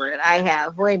my favorite. I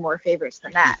have way more favorites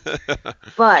than that.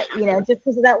 But, you know, just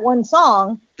because of that one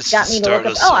song got me to look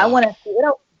up, I want to see what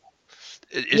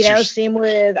else. Same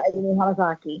with Ayumi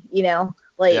Hamasaki, you know,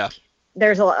 like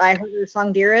I heard her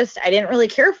song Dearest. I didn't really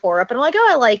care for it, but I'm like,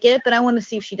 I like it, but I want to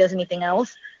see if she does anything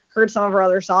else. Heard some of her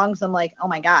other songs. I'm like, oh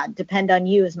my God, Depend on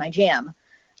You is my jam.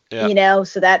 Yeah. You know,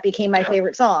 so that became my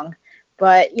favorite song.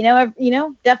 But, you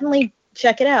know, definitely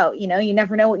check it out. You know, you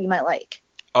never know what you might like.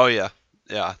 Oh, yeah.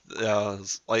 Yeah.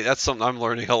 Like, that's something I'm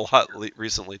learning a lot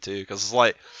recently, too. Because it's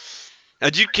like,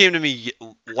 and you came to me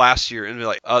last year and be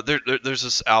like, there's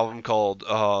this album called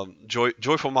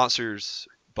Joyful Monsters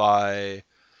by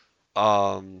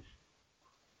Little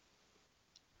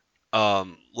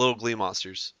Glee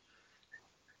Monsters.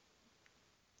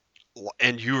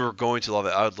 And you were going to love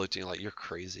it. I would look at you like, you're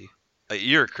crazy. Like,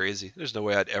 you're crazy. There's no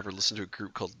way I'd ever listen to a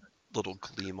group called Little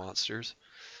Glee Monsters.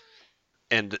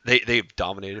 And they've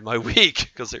dominated my week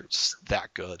because they're just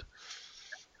that good.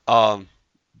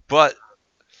 But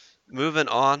moving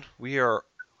on, we are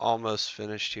almost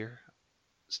finished here.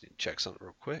 Just need to check something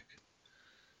real quick.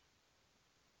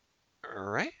 All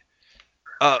right.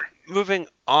 Moving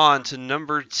on to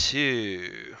number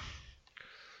 2.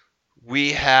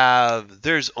 We have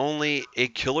There's Only a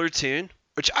Killer Tune,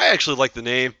 which I actually like the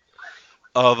name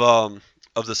of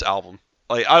this album.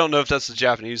 Like I don't know if that's the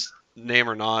Japanese name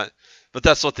or not, but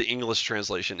that's what the English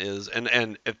translation is.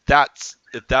 And if that's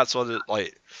what it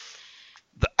like,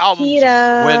 the album's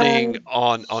Kira. winning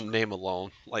on name alone.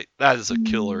 Like that is a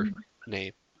killer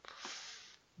name.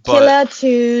 Killer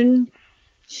Tune.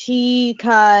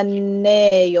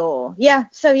 Chikaneyo. Yeah,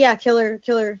 so yeah, killer.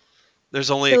 There's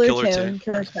only a Killer Tune.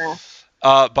 Killer Craft.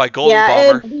 By Golden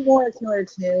yeah, Bomber. it'd be more a Killer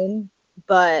Tune,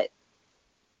 but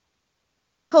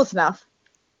close enough.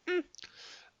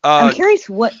 I'm curious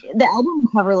what the album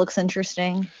cover looks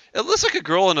interesting. It looks like a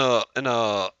girl in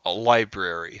a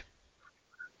library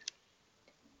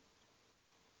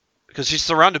because she's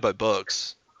surrounded by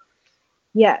books.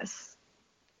 Yes.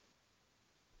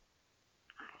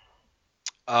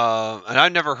 And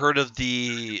I've never heard of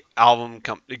the album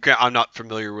company. I'm not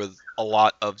familiar with a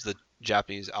lot of the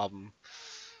Japanese album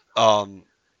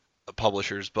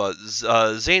publishers, but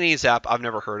Zany Zap I've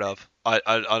never heard of. I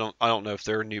don't know if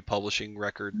they're a new publishing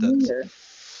record. They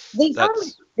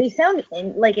sound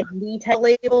like an indie type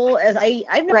label. As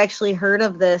I've never actually heard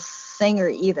of this singer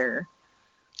either.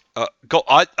 I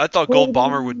thought Gold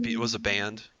Bomber was a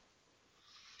band.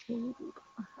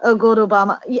 Oh, Gold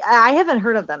Obama. Yeah, I haven't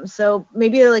heard of them, so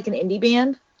maybe they're like an indie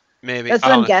band. Maybe that's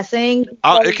what I'm guessing.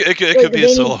 It could be a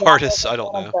solo artist. I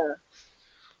don't know.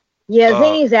 Yeah,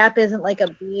 Zany Zap isn't like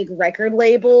a big record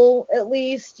label, at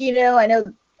least. You know, I know.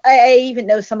 I even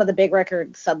know some of the big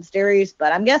record subsidiaries,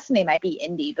 but I'm guessing they might be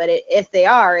indie. But if they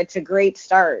are, it's a great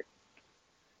start.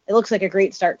 It looks like a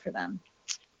great start for them.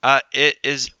 It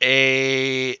is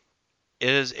a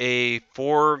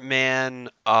 4-man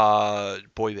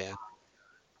boy band.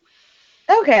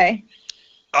 Okay.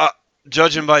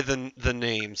 Judging by the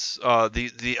names,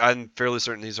 I'm fairly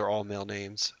certain these are all male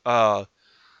names.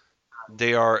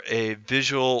 They are a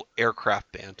visual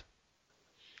aircraft band.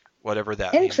 Whatever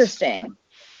that means. Interesting.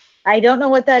 I don't know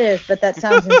what that is, but that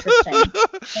sounds interesting.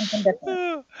 Something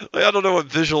different. I don't know what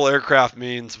visual aircraft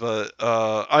means, but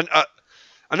I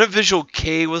know Visual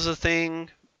K was a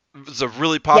thing. It was a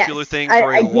really popular thing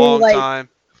for a long time.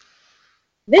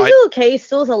 Visual K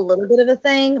still is a little bit of a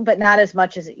thing, but not as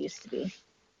much as it used to be.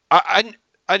 I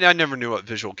never knew what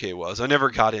Visual K was. I never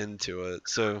got into it,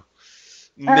 so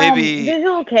maybe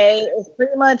Visual K is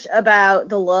pretty much about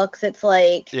the looks. It's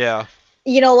like yeah.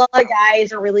 You know, a lot of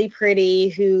guys are really pretty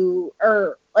who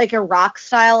are like a rock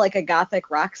style, like a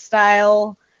gothic rock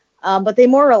style, but they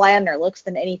more rely on their looks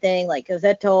than anything, like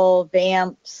Gazetto,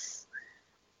 Vamps,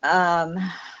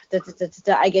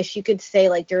 I guess you could say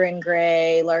like Duran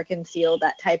Gray, Larkin Seal,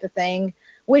 that type of thing,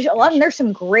 which a lot of them, there's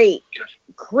some great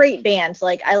bands.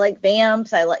 Like I like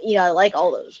Vamps, I like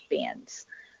all those bands.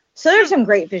 So there's some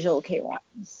great Visual K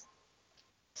ones.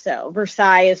 So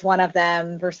Versailles is one of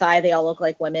them. Versailles, they all look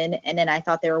like women, and then I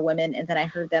thought they were women, and then I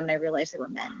heard them and I realized they were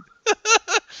men.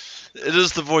 It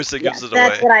is the voice that gives it away.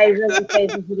 That's what I really say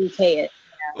Visual K it.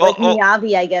 Yeah. Well, like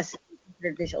Miyavi, I guess,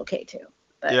 is Visual K too.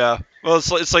 But. Yeah, well,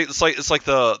 it's like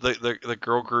the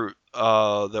girl group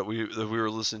that we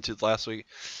were listening to last week,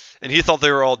 and he thought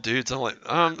they were all dudes. I'm like,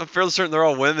 I'm fairly certain they're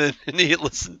all women, and he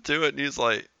listened to it, and he's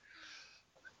like,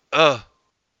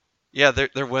 yeah,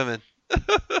 they're women.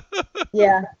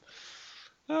 Yeah.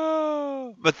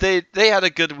 But they had a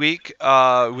good week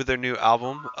with their new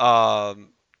album,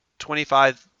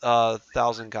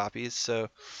 25,000 copies. So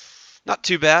not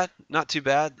too bad.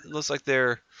 It looks like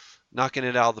they're knocking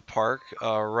it out of the park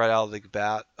right out of the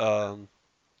bat.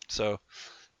 So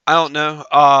I don't know.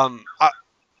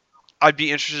 I'd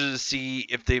be interested to see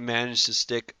if they manage to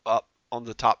stick up on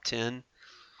the top 10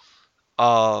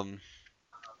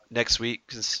 next week,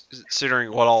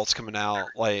 considering what all is coming out.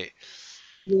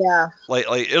 Yeah. Like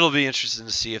it'll be interesting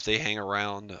to see if they hang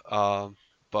around.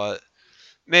 But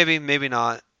maybe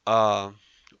not. Like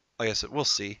I said, we'll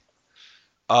see.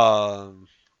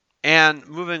 And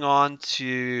moving on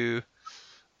to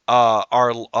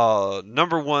our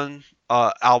number one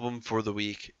album for the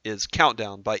week is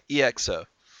Countdown by EXO.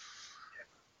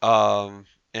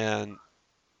 And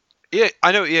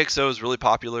I know EXO is really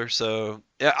popular, so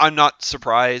yeah, I'm not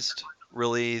surprised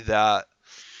really that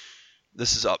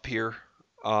this is up here.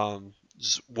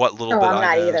 Just what little bit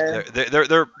I know,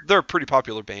 they're a pretty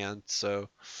popular band. So.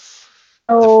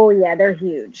 Oh yeah, they're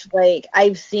huge. Like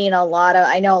I know a lot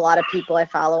of people I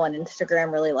follow on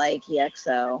Instagram really like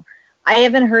EXO. I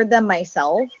haven't heard them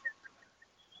myself,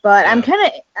 but yeah.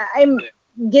 I'm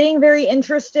getting very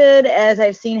interested as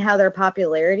I've seen how their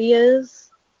popularity is.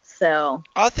 So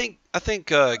I think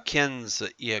Ken's an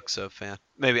EXO fan.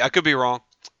 Maybe I could be wrong.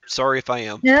 Sorry if I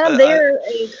am. No, they're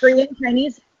a Korean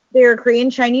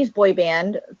Chinese boy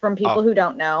band. From people who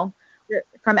don't know,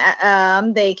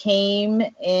 they came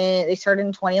in. They started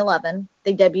in 2011.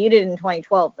 They debuted in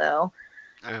 2012 though,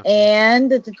 Yeah.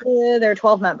 and there are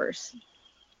 12 members.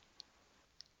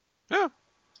 Yeah.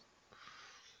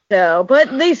 So, but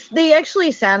they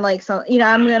actually sound like some.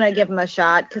 I'm gonna give them a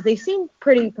shot because they seem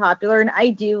pretty popular, and I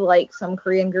do like some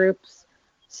Korean groups.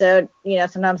 So,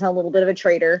 sometimes I'm a little bit of a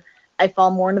traitor. I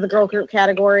fall more into the girl group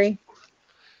category,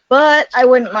 but I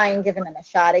wouldn't mind giving them a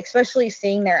shot, especially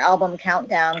seeing their album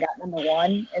Countdown got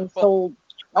 #1 and sold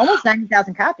almost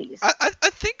 90,000 copies. I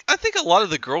think a lot of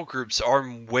the girl groups are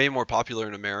way more popular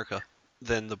in America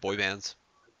than the boy bands.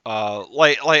 I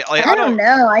don't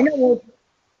know.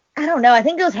 I don't know. I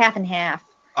think it was half and half.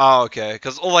 Oh, okay.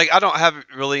 Because I don't have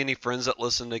really any friends that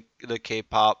listen to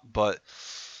K-pop, but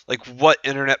like what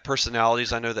internet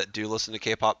personalities I know that do listen to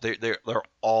K-pop, they're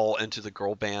all into the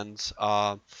girl bands.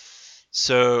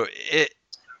 So it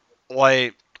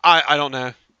I don't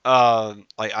know.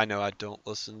 I know I don't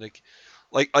listen to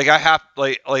I have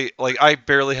I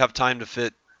barely have time to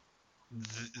fit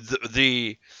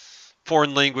the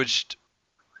foreign language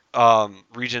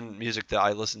region music that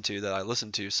I listen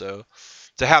to. So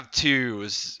to have two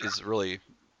is really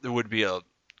it would be a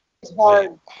It's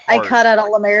hard. I cut out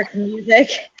all American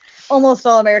music, almost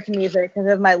all American music,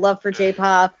 because of my love for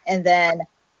J-pop, and then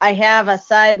I have a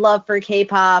side love for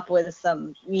K-pop with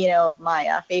some,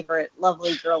 my favorite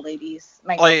lovely girl ladies,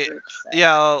 my girl groups. So.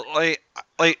 Yeah,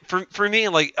 for me,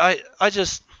 I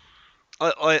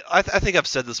think I've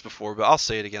said this before, but I'll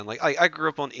say it again. I grew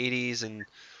up on 80s and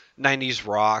 90s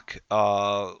rock.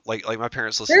 Like my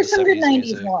parents listened There's to some good 90s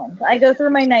music. ones. I go through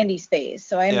my 90s phase,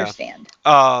 so I understand.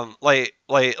 Like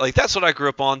that's what I grew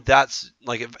up on. That's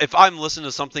if I'm listening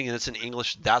to something and it's in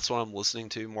English, that's what I'm listening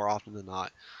to more often than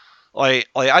not. I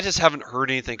just haven't heard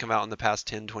anything come out in the past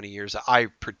 10, 20 years that I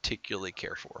particularly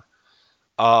care for.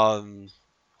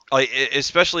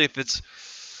 Especially if it's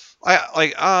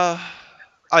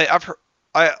I've heard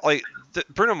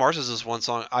Bruno Mars's is one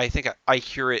song. I think I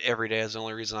hear it every day. Is the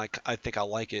only reason I think I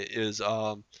like it is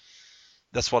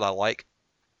that's what I like.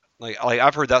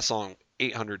 I've heard that song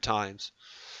 800 times.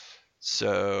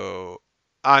 So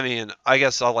I mean, I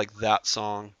guess I like that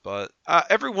song, but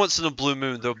every once in a blue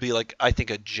moon there'll be I think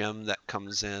a gem that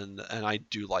comes in, and I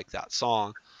do like that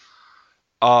song.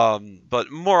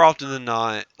 But more often than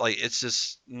not, it's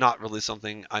just not really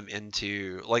something I'm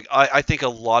into. I think a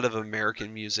lot of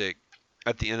American music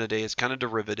at the end of the day is kind of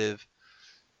derivative,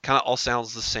 kind of all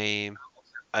sounds the same,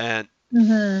 and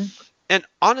and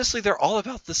honestly, they're all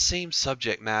about the same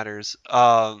subject matters.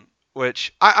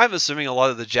 Which I'm assuming a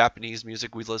lot of the Japanese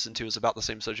music we listen to is about the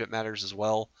same subject matters as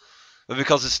well. But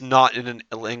because it's not in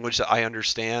a language that I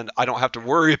understand, I don't have to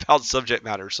worry about subject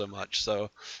matter so much.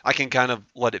 So I can kind of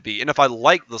let it be. And if I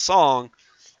like the song,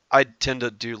 I tend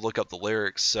to look up the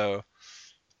lyrics. So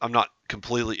I'm not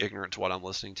completely ignorant to what I'm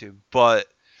listening to. But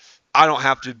I don't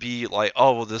have to be like,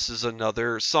 oh, well, this is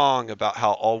another song about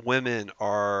how all women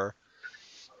are,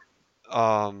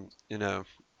 you know,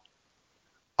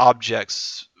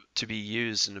 objects to be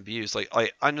used and abused.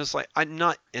 I'm just I'm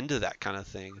not into that kind of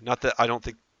thing. Not that I don't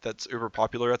think that's uber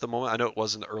popular at the moment. I know it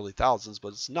was in the early thousands, but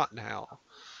it's not now.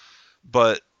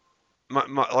 But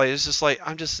it's just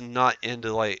I'm just not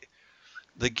into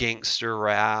the gangster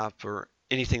rap or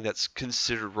anything that's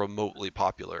considered remotely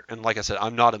popular. And like I said,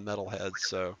 I'm not a metalhead,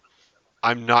 so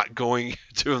I'm not going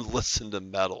to listen to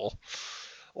metal.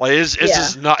 It's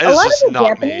just not. It's just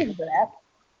not me. Rap.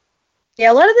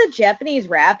 Yeah, a lot of the Japanese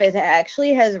rap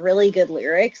actually has really good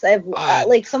lyrics. I've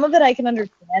some of it I can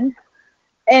understand,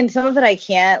 and some of it I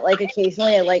can't.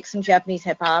 Occasionally, I like some Japanese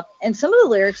hip hop, and some of the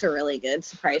lyrics are really good.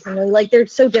 Surprisingly, they're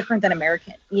so different than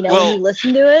American. When you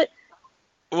listen to it,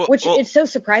 it's so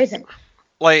surprising.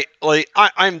 I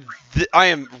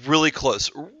am really close,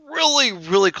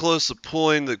 really close to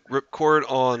pulling the ripcord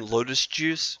on Lotus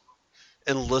Juice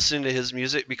and listening to his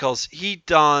music, because he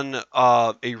done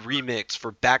a remix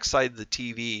for Backside the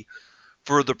TV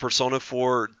for the Persona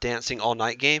 4 Dancing All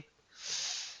Night game,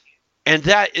 and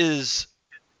that is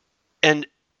an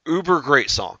uber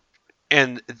great song,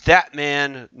 and that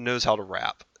man knows how to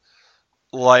rap.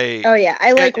 Oh yeah,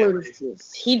 I like Lotus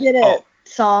Juice. He did a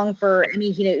song for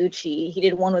Emi Hinauchi. He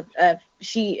did one with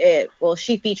she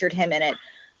featured him in it,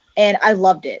 and I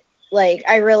loved it.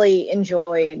 I really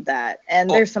enjoyed that. And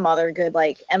there's some other good,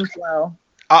 M-Flow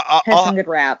has some good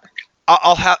rap.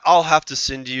 I'll have to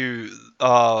send you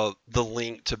the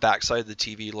link to Backside the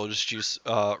TV Lotus Juice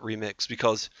remix,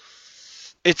 because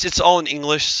it's all in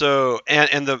English. So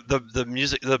and the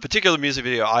music, the particular music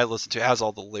video I listen to has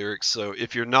all the lyrics. So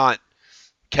if you're not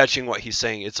catching what he's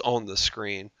saying, it's on the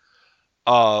screen.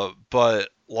 But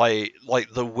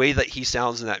like the way that he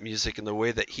sounds in that music and the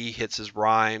way that he hits his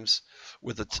rhymes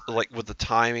with with the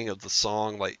timing of the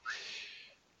song,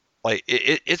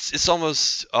 it's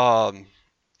almost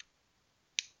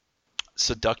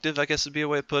seductive, I guess would be a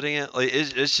way of putting it. Like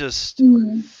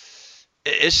Mm.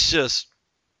 it's just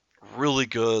really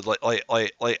good.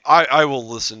 I will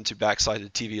listen to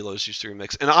Backsided TV Lows Used to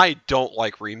remix, and I don't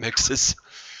like remixes.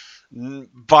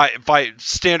 By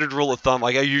standard rule of thumb,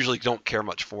 like I usually don't care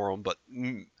much for them, but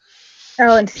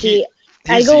Oh, and he see,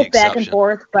 I he's the go back and exception.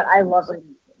 forth, but I love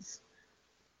remixes.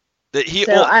 That he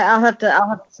So well I'll have to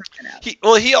check it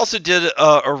out. he also did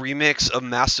a remix of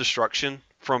Mass Destruction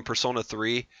from Persona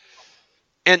 3,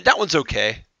 and that one's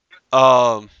okay.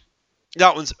 Um,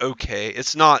 that one's okay.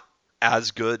 It's not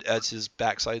as good as his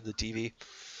Backside of the TV.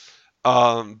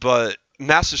 But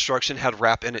Mass Destruction had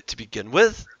rap in it to begin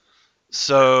with,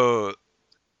 so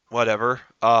whatever.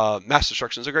 Mass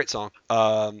Destruction is a great song.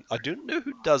 I don't know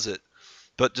who does it,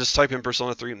 but just type in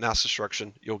Persona 3 Mass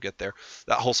Destruction, you'll get there.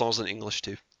 That whole song's in English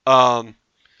too. And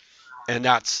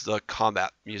that's the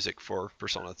combat music for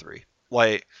Persona 3.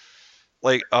 Like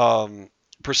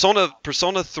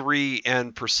Persona 3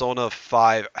 and Persona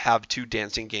 5 have two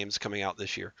dancing games coming out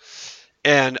this year.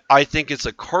 And I think it's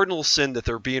a cardinal sin that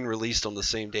they're being released on the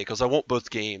same day because I want both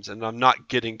games, and I'm not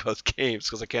getting both games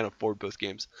because I can't afford both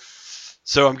games.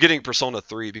 So I'm getting Persona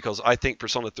 3 because I think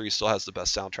Persona 3 still has the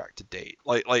best soundtrack to date.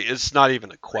 Like it's not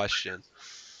even a question.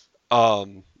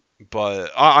 Um,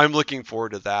 but I'm looking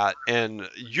forward to that. And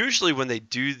usually when they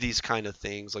do these kind of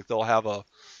things, like they'll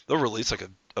release like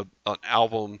an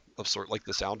album of sort, like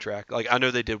the soundtrack. Like I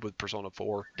know they did with Persona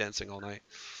 4, Dancing All Night.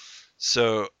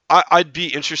 So I'd be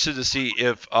interested to see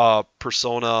if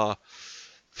Persona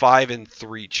 5 and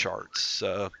 3 charts.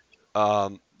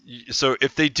 Um, so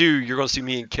if they do, you're gonna see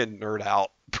me and Ken nerd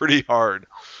out pretty hard.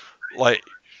 Like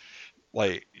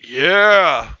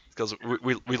yeah, because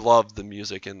we love the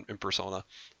music in Persona,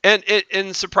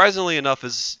 and surprisingly enough,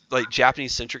 is like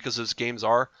Japanese centric as those games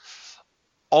are.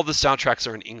 All the soundtracks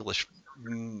are in English,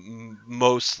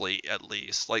 mostly at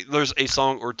least. Like there's a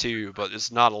song or two, but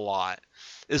it's not a lot.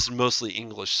 It's mostly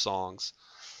English songs.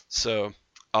 So,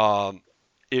 um,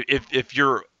 if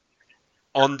you're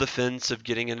on the fence of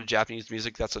getting into Japanese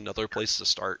music, that's another place to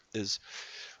start. Is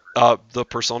the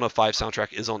Persona 5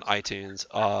 soundtrack is on iTunes.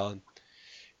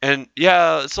 And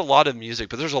yeah, it's a lot of music,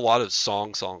 but there's a lot of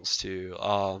songs too.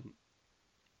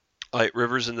 Like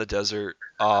Rivers in the Desert,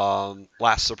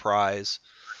 Last Surprise.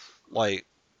 Like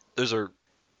those are.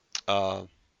 Uh,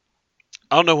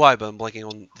 I don't know why, but I'm blanking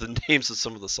on the names of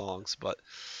some of the songs. But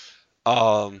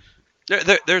um,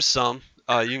 there's some.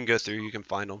 You can go through, you can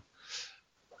find them.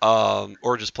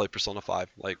 Or just play Persona 5.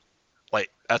 Like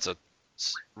that's a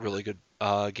really good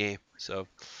game. So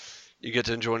you get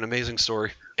to enjoy an amazing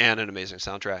story and an amazing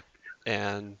soundtrack,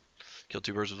 and kill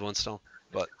two birds with one stone.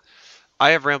 But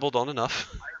I have rambled on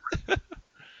enough,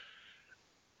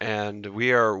 and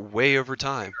we are way over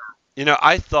time. You know,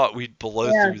 I thought we'd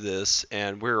blow Yeah. through this,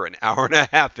 and we're an hour and a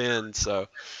half in. So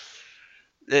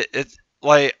it's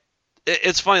like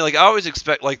it's funny. Like I always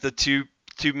expect like the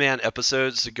two-man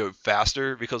episodes to go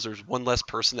faster because there's one less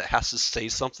person that has to say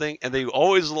something, and they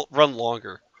always run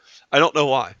longer. I don't know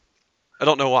why. I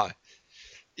don't know why.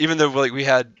 Even though like we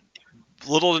had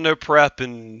little to no prep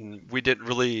and we didn't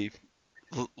really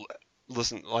l-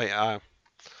 listen,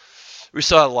 we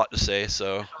still had a lot to say.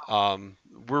 So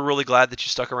we're really glad that you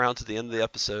stuck around to the end of the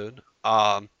episode.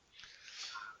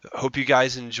 Hope you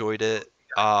guys enjoyed it.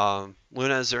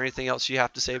 Luna, is there anything else you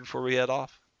have to say before we head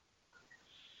off?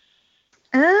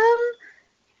 Um,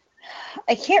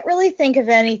 I can't really think of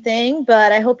anything,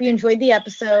 but I hope you enjoyed the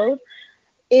episode.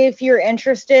 If you're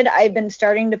interested, I've been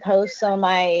starting to post some of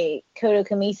my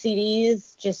Kodakumi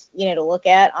CDs, just to look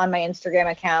at on my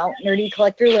Instagram account, Nerdy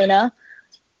Collector Luna.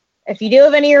 If you do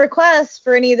have any requests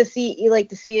for any of the CD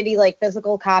like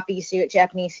physical copies, see what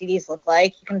Japanese CDs look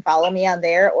like, you can follow me on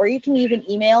there, or you can even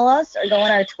email us or go on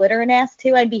our Twitter and ask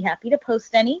too. I'd be happy to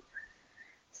post any.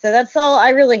 So that's all I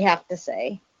really have to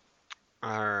say.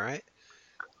 All right.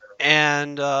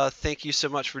 And thank you so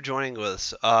much for joining with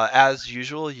us. As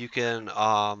usual, you can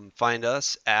find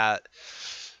us at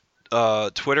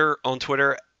Twitter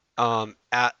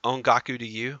at ongaku to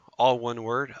you, all one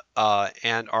word.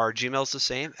 And our Gmail's the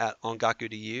same at ongaku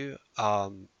to you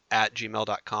at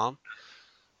gmail.com.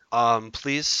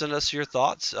 Please send us your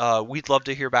thoughts. We'd love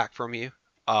to hear back from you.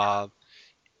 Uh,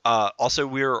 Also,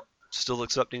 we're still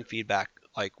accepting feedback.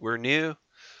 Like we're new,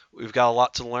 we've got a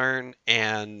lot to learn,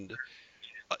 and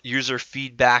user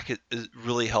feedback it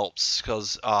really helps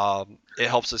because it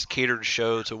helps us cater the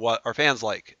show to what our fans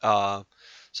like.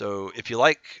 So if you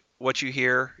like what you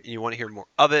hear and you want to hear more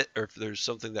of it, or if there's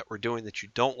something that we're doing that you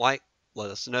don't like, let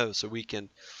us know so we can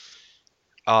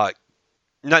not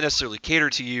necessarily cater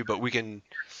to you, but we can,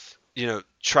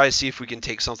 try to see if we can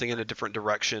take something in a different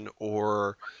direction,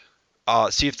 or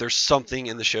see if there's something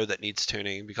in the show that needs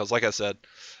tuning. Because, like I said,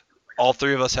 all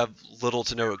three of us have little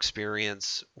to no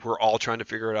experience. We're all trying to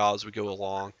figure it out as we go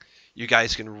along. You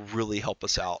guys can really help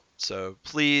us out. So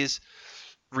please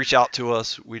reach out to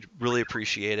us. We'd really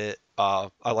appreciate it. I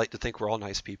like to think we're all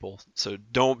nice people, so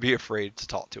don't be afraid to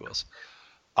talk to us.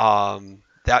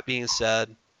 That being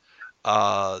said,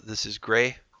 this is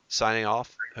Gray signing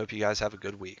off. Hope you guys have a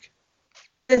good week.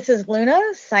 This is Luna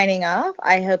signing off.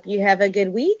 I hope you have a good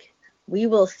week. We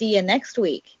will see you next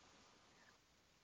week.